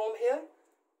 And from here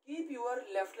keep your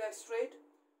left leg straight,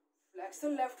 flex the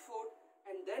left foot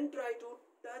and then try to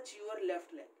touch your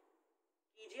left leg.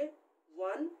 कीजिए.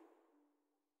 1,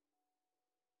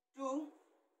 2,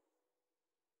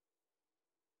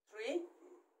 3,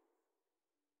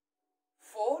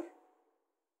 4,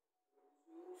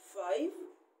 5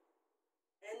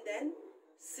 and then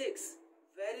 6.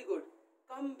 Very good.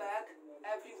 Come back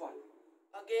everyone.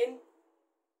 Again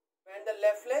bend the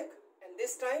left leg and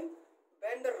this time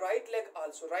bend the right leg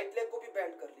also. Right leg को भी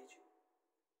bend कर लीजिए.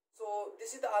 So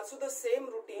this is also the same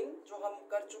routine जो हम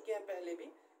कर चुके हैं पहले भी.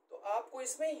 तो आपको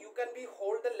इसमें you can be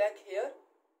hold the leg here,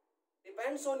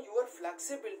 depends on your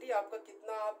flexibility, आपका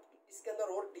कितना आप इसके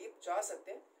अंदर और deep जा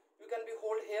सकते हैं. You can be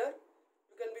hold here,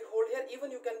 you can be hold here,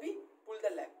 even you can be pull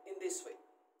the leg in this way,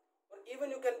 or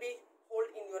even you can be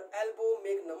hold in your elbow,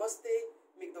 make namaste,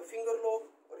 make the finger lock,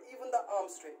 or even the arm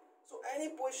straight. So any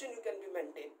position you can be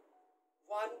maintain.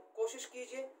 One, कोशिश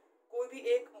कीजिए कोई भी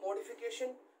एक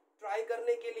modification try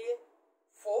करने के लिए.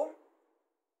 4,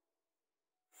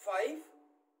 5,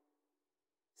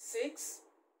 6,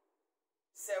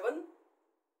 7,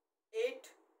 8,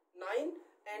 9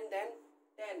 and then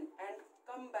 10 and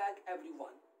come back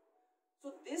everyone.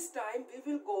 So this time we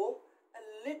will go a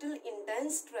little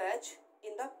intense stretch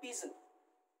in the pigeon.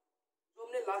 जो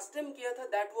हमने last time किया था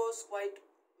that was quite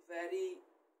very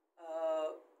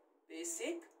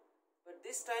basic, but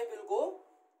this time we'll go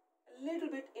a little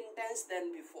bit intense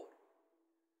than before.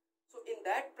 So in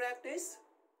that practice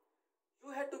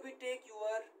you have to be take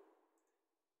your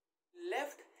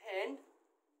left hand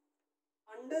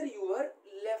under your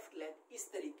left leg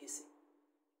इस तरीके से,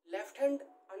 left hand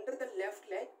under the left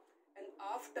leg, and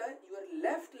after your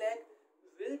left leg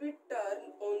will be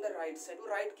turned on the right side. वो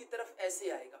right की तरफ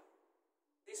ऐसे आएगा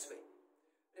this way.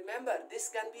 Remember this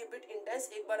can be a bit intense.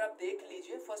 एक बार आप देख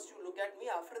लीजिए. First you look at me,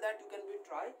 after that you can be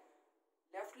try.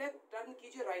 Left leg turn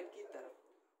कीजिए right की तरफ.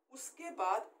 उसके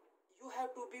बाद you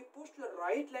have to be push your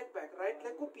right leg back. Right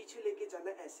leg को पीछे लेके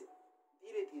जाना ऐसे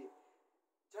धीरे धीरे,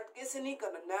 झटके से नहीं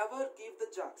करना. Never give the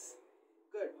jerks.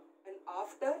 Good. And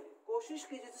after कोशिश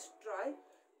कीजिए just try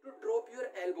to drop your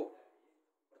elbow.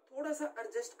 थोड़ा सा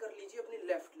adjust कर लीजिए अपनी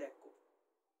left leg को.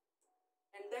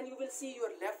 And then you will see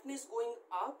your left knee is going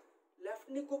up. Left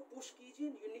knee को push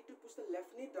कीजिए. You need to push the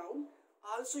left knee down.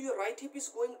 Also your right hip is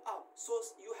going up. So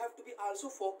you have to be also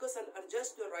focus and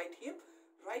adjust your right hip.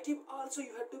 Right hip also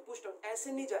you have to push down.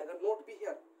 ऐसे नहीं जाएगा. Not be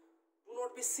here. Do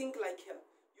not be sink like here.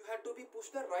 You have to be push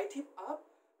the right hip up,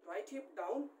 right hip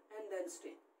down, and then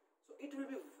stay. So it will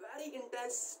be very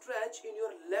intense stretch in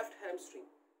your left hamstring.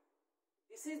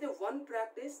 This is the one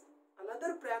practice.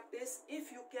 Another practice,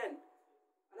 if you can,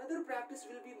 another practice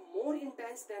will be more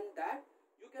intense than that.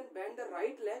 You can bend the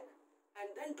right leg and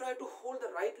then try to hold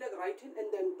the right leg right in and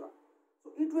then try.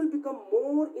 So it will become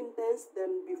more intense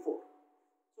than before.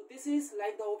 So this is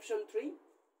like the option 3.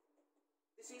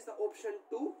 This is the option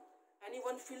 2.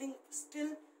 Anyone feeling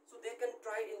still, so they can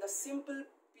try in the simple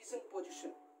pigeon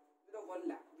position with a one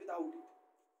leg without it.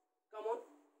 Come on,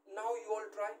 now you all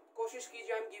try. कोशिश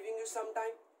कीजिए. I'm giving you some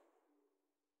time.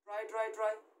 Try.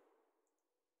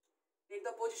 Take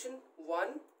the position.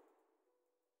 1,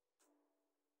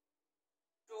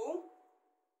 2,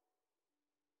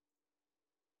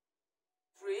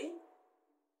 3,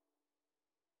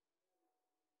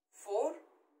 4,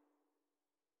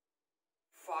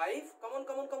 5.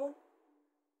 Come on.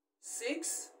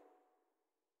 6,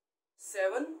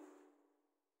 7,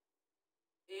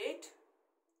 8,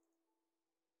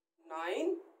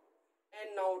 9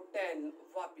 and now 10.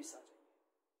 वापिस आ जाइए.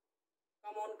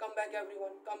 Come on, come back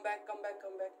everyone. Come back.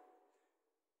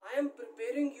 I am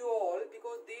preparing you all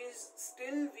because these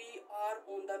still we are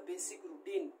on the basic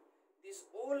routine. These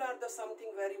all are the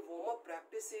something very warm-up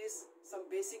practices, some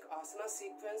basic asana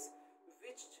sequence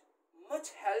which much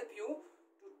help you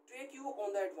to take you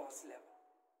on the advanced level.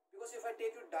 Because if I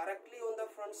take you directly on the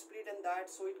front split and that,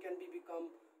 so it can be become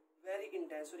very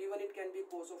intense or even it can be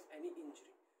cause of any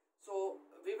injury. So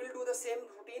we will do the same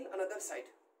routine another side.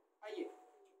 आइए.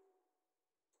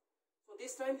 So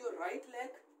this time your right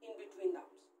leg in between the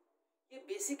arms. ये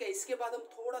basic है. इसके बाद हम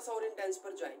थोड़ा सा और intense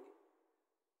पर जाएंगे.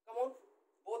 Come on.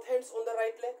 Both hands on the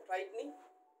right leg, right knee.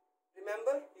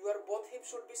 Remember, your both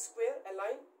hips should be square,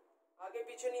 aligned. आगे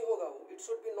पीछे नहीं होगा वो. It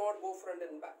should be not go front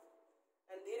and back.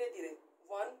 And धीरे धीरे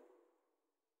 1,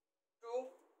 2,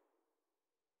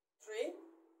 3,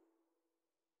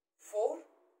 4,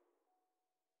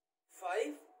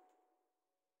 5,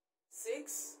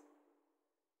 6,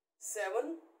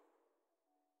 7,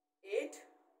 8,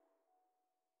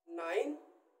 9,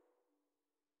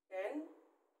 10,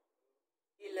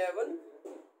 11,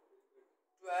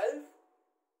 12,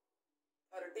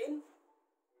 13,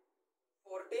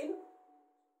 14,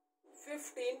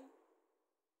 15,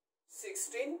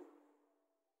 16,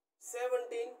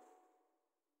 17,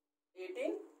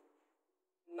 18,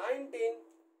 19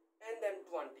 and then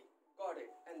 20. Got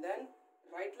it. And then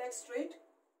right leg straight.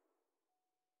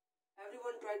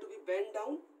 Everyone try to be bent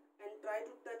down and try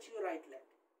to touch your right leg.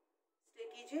 Stay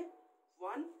कीजिए.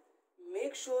 1.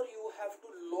 Make sure you have to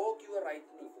lock your right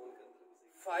knee.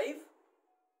 5,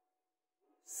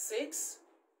 6,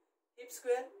 hip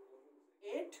square.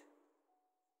 8,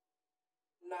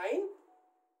 9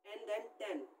 and then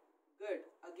 10. Good.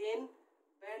 Again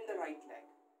bend the right leg.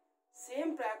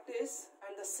 Same practice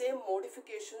and the same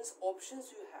modifications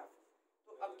options you have.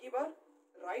 तो अब की बार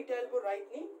right elbow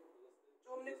right knee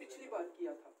जो हमने पिछली बार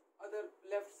किया था other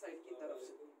left side की तरफ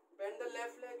से. Bend the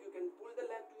left leg, you can pull the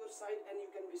leg to your side and you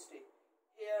can be stay.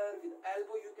 Here with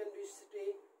elbow you can be stay,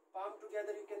 palm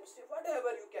together you can stay,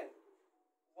 whatever you can.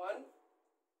 1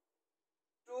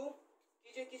 2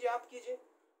 कीजिए कीजिए आप कीजिए,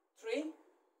 3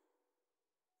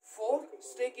 4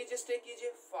 stay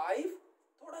कीजिए, 5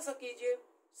 थोड़ा सा कीजिए,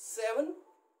 7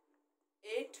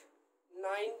 8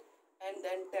 9 and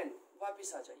then 10.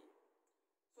 वापिस आ जाइए.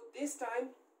 So this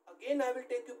time again I will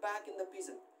take you back in the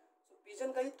pigeon.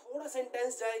 Pigeon का ही थोड़ा सा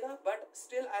इंटेंस जाएगा, but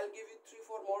still I will give you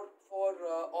 3-4 more for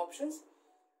options.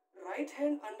 Right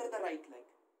hand under the right leg.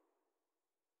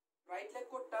 Right leg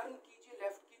को turn कीजिए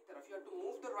left की तरफ. You have to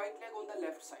move the right leg on the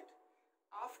left side.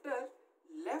 After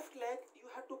left leg you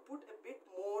have to put a bit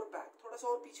more back. थोड़ा सा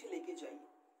और पीछे लेके जाइए.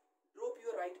 Drop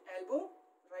your right elbow,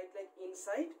 right leg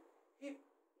inside, hip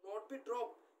not be drop.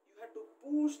 You have to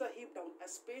push the hip down,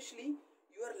 specially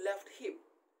your left hip.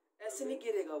 ऐसे नहीं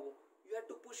गिरेगा वो. You have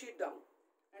to push it down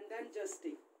and then just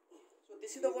stay. So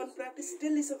this is the one practice.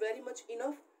 Still is a very much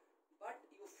enough, but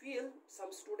you feel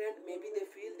some student maybe they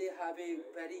feel they have a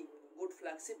very good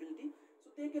flexibility,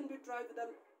 so they can be try with the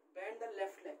bend the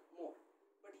left leg more.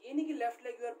 But ये नहीं कि left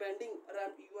leg you are bending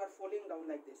around, you are falling down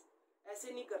like this.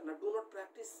 ऐसे नहीं करना. Do not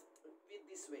practice with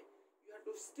this way. You have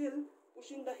to still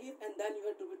pushing the hip and then you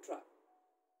have to be try.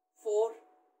 4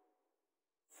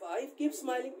 5 keep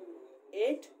smiling.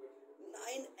 8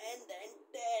 9 and then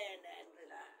 10 and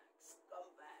relax. Come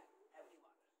back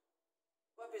everyone.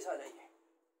 वापिस आ जाइए.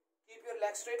 Keep your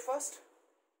legs straight first.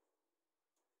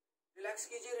 Relax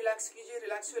कीजिए, relax.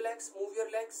 Move your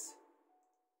legs.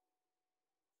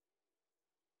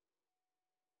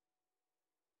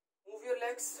 Move your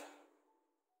legs.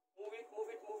 Move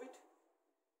it.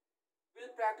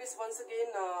 We'll practice once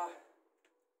again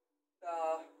the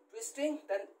twisting.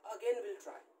 Then again we'll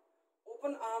try.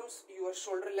 Open arms your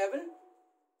shoulder level.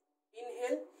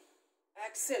 Inhale,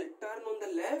 exhale, turn on the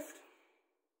left.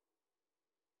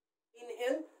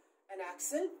 Inhale and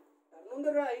exhale, turn on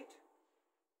the right.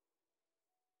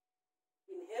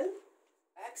 Inhale,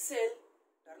 exhale,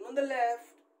 turn on the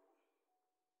left.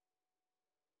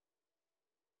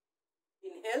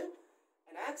 Inhale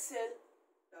and exhale,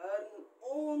 turn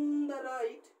on the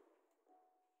right.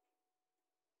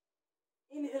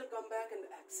 Inhale, come back and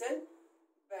exhale.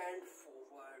 Bend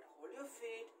forward, hold your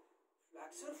feet,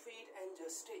 flex your feet and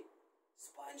just stay.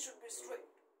 Spine should be straight.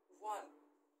 1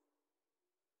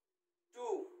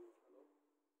 2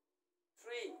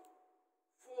 3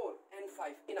 4 and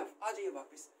 5. Enough. आ जाइए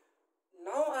वापस.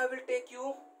 Now I will take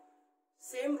you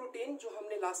same routine जो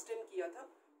हमने last time किया था,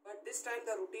 but this time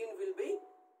the routine will be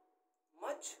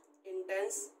much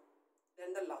intense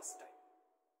than the last time.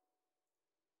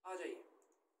 आ जाइए.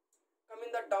 Come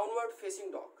in the downward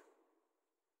facing dog.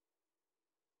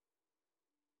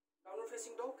 Downward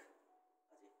facing dog.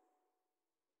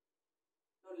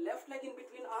 Now left leg in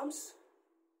between arms,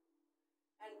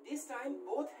 and this time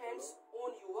both hands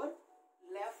on your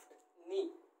left knee,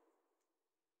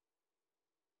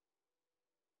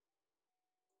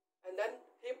 and then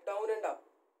hip down and up.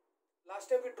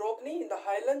 Last time we drop knee in the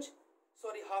high lunge,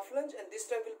 half lunge, and this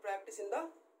time we'll practice in the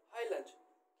high lunge.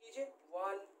 कीजिए.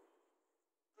 1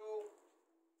 2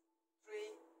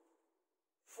 3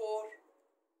 4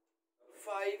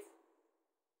 5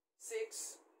 6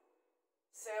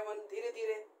 7 धीरे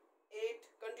धीरे, 8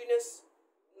 continuous,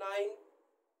 9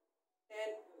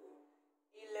 10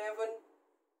 11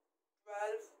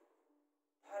 12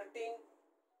 13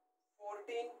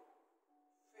 14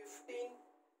 15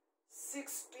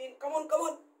 16, come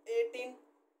on 18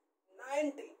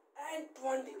 19 and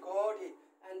 20. got it.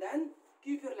 And then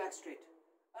keep your legs straight,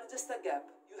 adjust the gap.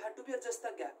 You have to be adjust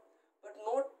the gap, but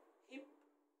not hip.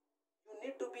 You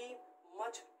need to be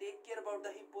much take care about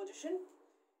the hip position.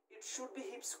 It should be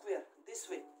hip square this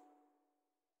way,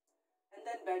 and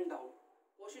then bend down.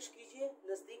 कोशिश कीजिए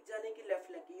नजदीक जाने की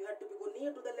left leg. You have to go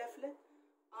near to the left leg.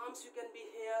 Arms you can be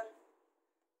here,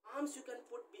 arms you can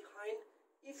put behind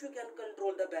if you can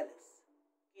control the balance.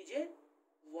 कीजिए.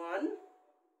 1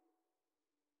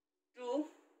 2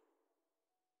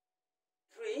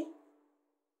 3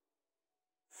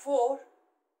 4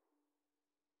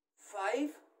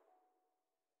 5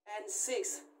 and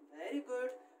 6. Very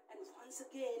good. And once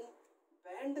again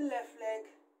bend the left leg,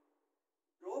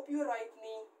 drop your right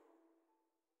knee,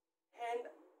 hand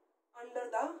under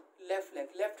the left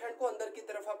leg. Left hand को अंदर की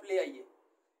तरफ आप ले आइए.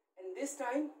 And this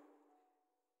time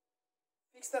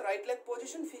fix the right leg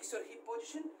position, fix your hip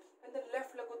position and the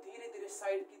left leg को धीरे धीरे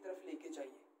साइड की तरफ लेके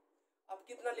जाइए। आप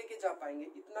कितना लेके जा पाएंगे?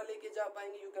 इतना लेके जा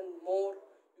पाएंगे। You can more,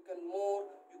 you can more,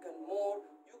 you can more,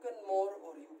 you can मोर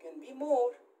और you can be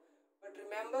more, but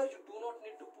remember you do not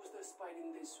need to push the spine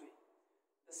in this way.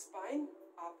 The spine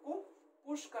आपको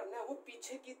पुश करना है वो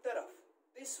पीछे की तरफ,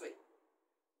 this way.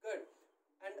 Good.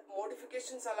 And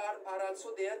modifications are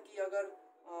also there कि अगर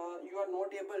you are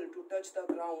not able to touch the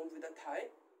ground with the Thai,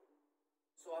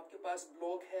 सो आपके पास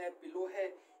ब्लॉक है, पिलो है,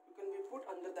 you can be put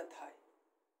under the Thai.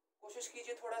 कोशिश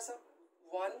कीजिए थोड़ा सा।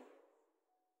 1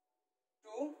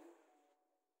 2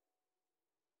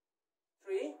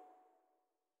 3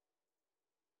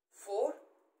 4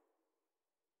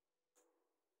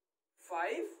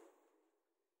 5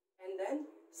 and then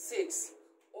 6।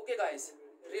 Okay guys,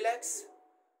 relax,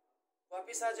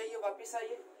 वापिस आ जाइए, वापिस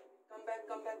आइए, come back,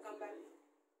 come back, come back.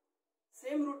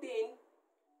 Same routine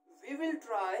we will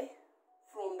try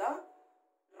from the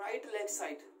right leg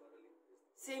side.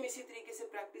 Same इसी तरीके से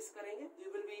प्रैक्टिस करेंगे।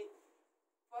 You will be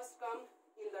first come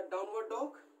in the downward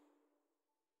dog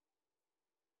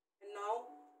and now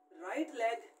right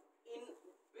leg in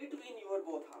between your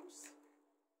both arms,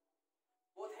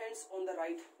 both hands on the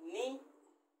right knee,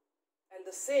 and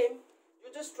the same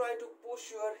you just try to push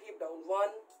your hip down.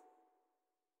 1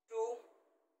 2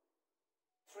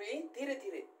 3 धीरे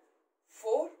धीरे,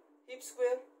 4 hip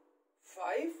square,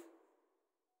 5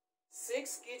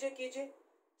 6 कीजिए कीजिए,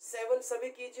 7 सभी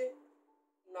कीजिए,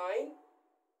 9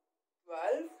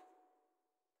 12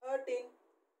 13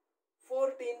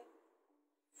 14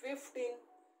 15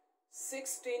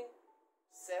 16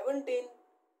 17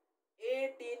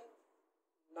 18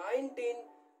 19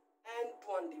 and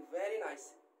 20. Very nice.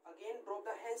 Again drop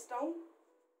the hands down,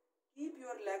 keep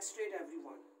your legs straight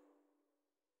everyone.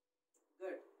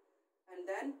 Good.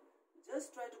 And then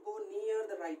just try to go near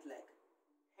the right leg,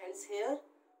 hands here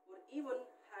or even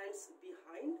hands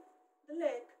behind the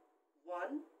leg.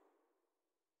 1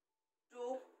 2,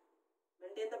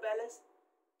 maintain the balance,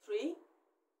 3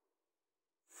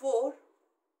 4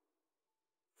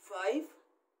 5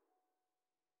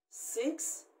 6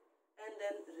 and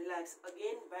then relax.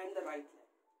 Again bend the right leg.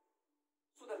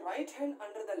 So the right hand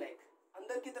under the leg,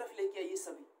 अंदर की तरफ लेके आइए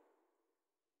सभी.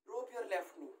 Drop your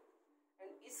left knee.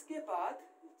 And इसके बाद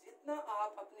जितना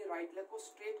आप अपनी right leg को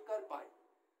straight कर पाए,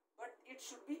 but it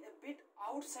should be a bit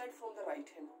outside from the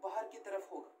right hand, बाहर की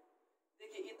तरफ होगा.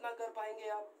 देखिए इतना कर पाएंगे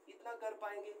आप, इतना कर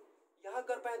पाएंगे, यहाँ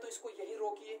कर पाए तो इसको यही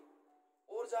रोकिए,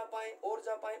 और जा पाए, और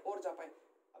जा पाए, और जा पाए.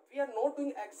 We are not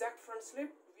doing exact front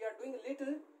slip, we are doing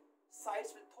little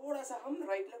sides में. थोड़ा सा हम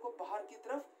राइट लेग को बाहर की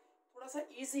तरफ, थोड़ा सा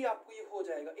इजी आपको ये हो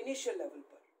जाएगा इनिशियल लेवल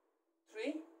पर.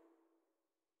 3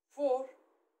 4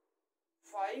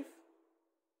 5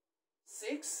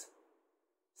 6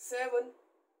 7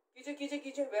 कीजिए कीजिए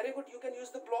कीजिए. Very good. You can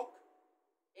use the block.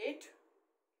 8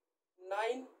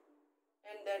 9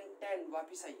 and then 10.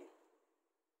 वापिस आइए.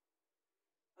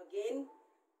 Again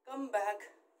come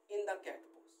back in the cat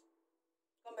pose.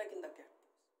 Come back in the cat pose.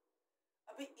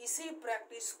 अभी इसी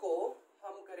प्रैक्टिस को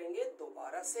हम करेंगे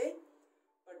दोबारा से,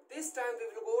 but this time we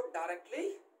will go directly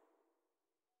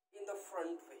in the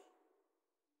front way.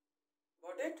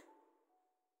 Got it?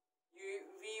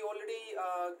 We already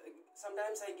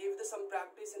sometimes I give some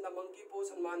practice in the monkey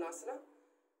pose and Manasana.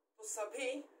 तो सभी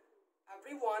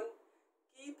everyone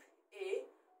keep a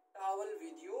towel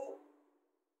with you.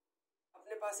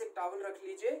 अपने पास एक towel रख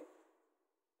लीजिए.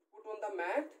 Put on the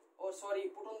mat, or sorry,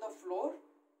 put on the floor.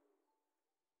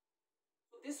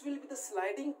 So this will be the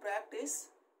sliding practice.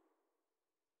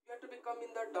 You have to become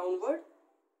in the downward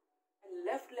and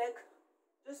left leg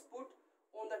just put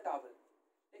on the towel.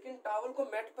 लेकिन towel को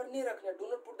mat पर नहीं रखना. Do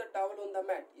not put the towel on the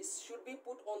mat. It should be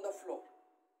put on the floor.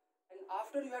 And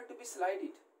after you have to be slide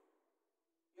it.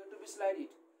 You have to be slide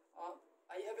it.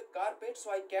 I have a carpet so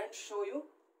I can't show you.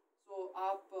 सो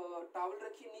आप towel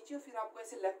रखिए नीचे, फिर आपको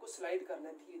ऐसे leg को slide करना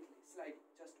है धीरे धीरे. स्लाइड.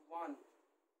 Just 1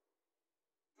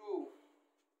 2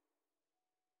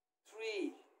 3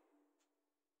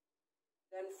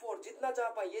 then 4. जितना जा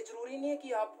पाए. ये जरूरी नहीं है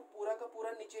कि आपको पूरा का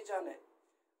पूरा नीचे जाना है.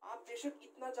 आप बेशक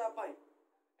इतना जा पाए.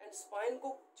 एंड स्पाइन को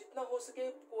जितना हो सके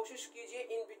कोशिश कीजिए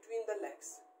in between the legs.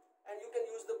 And you can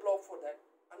use the block for that.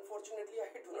 Unfortunately I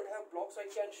do not have block, so I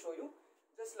can show you.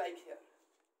 Just like here,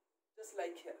 just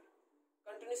like here.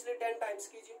 Continuously 10 times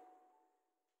कीजिए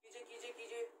कीजिए कीजिए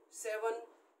कीजिए. 7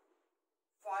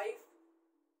 5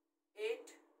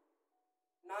 8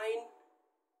 9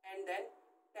 and then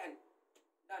 10.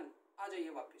 Done. आ जाइए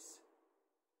वापस.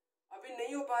 अभी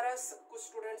नहीं हो पा रहा है कुछ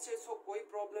स्टूडेंट से, सो कोई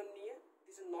प्रॉब्लम नहीं है.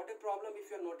 This is not a problem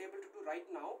if you are not able to do right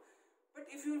now. But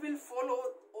if you will follow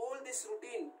all this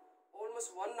routine,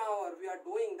 almost 1 hour we are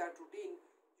doing that routine,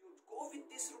 go with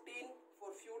this routine for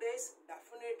few days,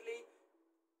 definitely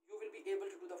you will be able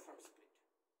to do the front split.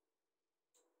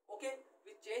 Okay,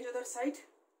 we change other side.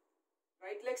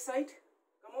 Right leg side.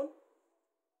 Come on.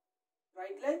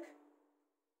 Right leg.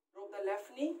 Drop the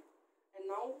left knee. And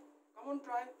now, come on,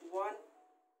 try. 1,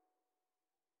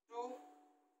 2,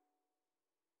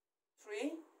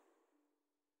 3,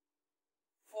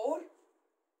 4.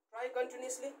 Try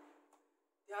continuously.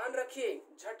 ध्यान रखिए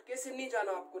झटके से नहीं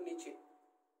जाना आपको नीचे.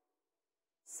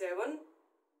 7,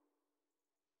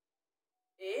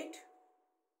 8,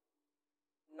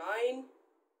 9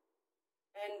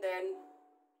 and then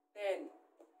 10.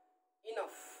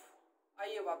 Enough.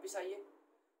 आइए वापिस आइए,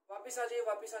 वापिस आ जाइए,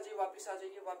 वापिस आ जाइए, वापिस आ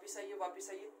जाइए, वापिस आइए, वापिस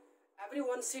आइए.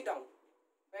 Everyone sit down.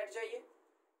 बैठ जाइए.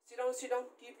 Sit down, sit down.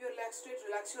 Keep your legs straight.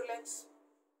 Relax your legs.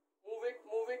 Move it,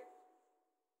 move it.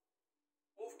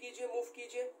 Move कीजिए, move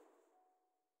कीजिए.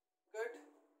 Good.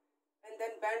 And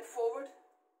then bend forward.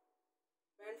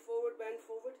 Bend forward, bend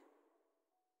forward.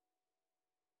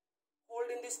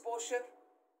 Hold in this posture.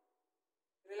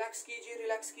 Relax कीजिए,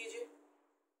 relax कीजिए.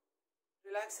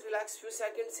 Relax, relax. Few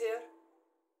seconds here.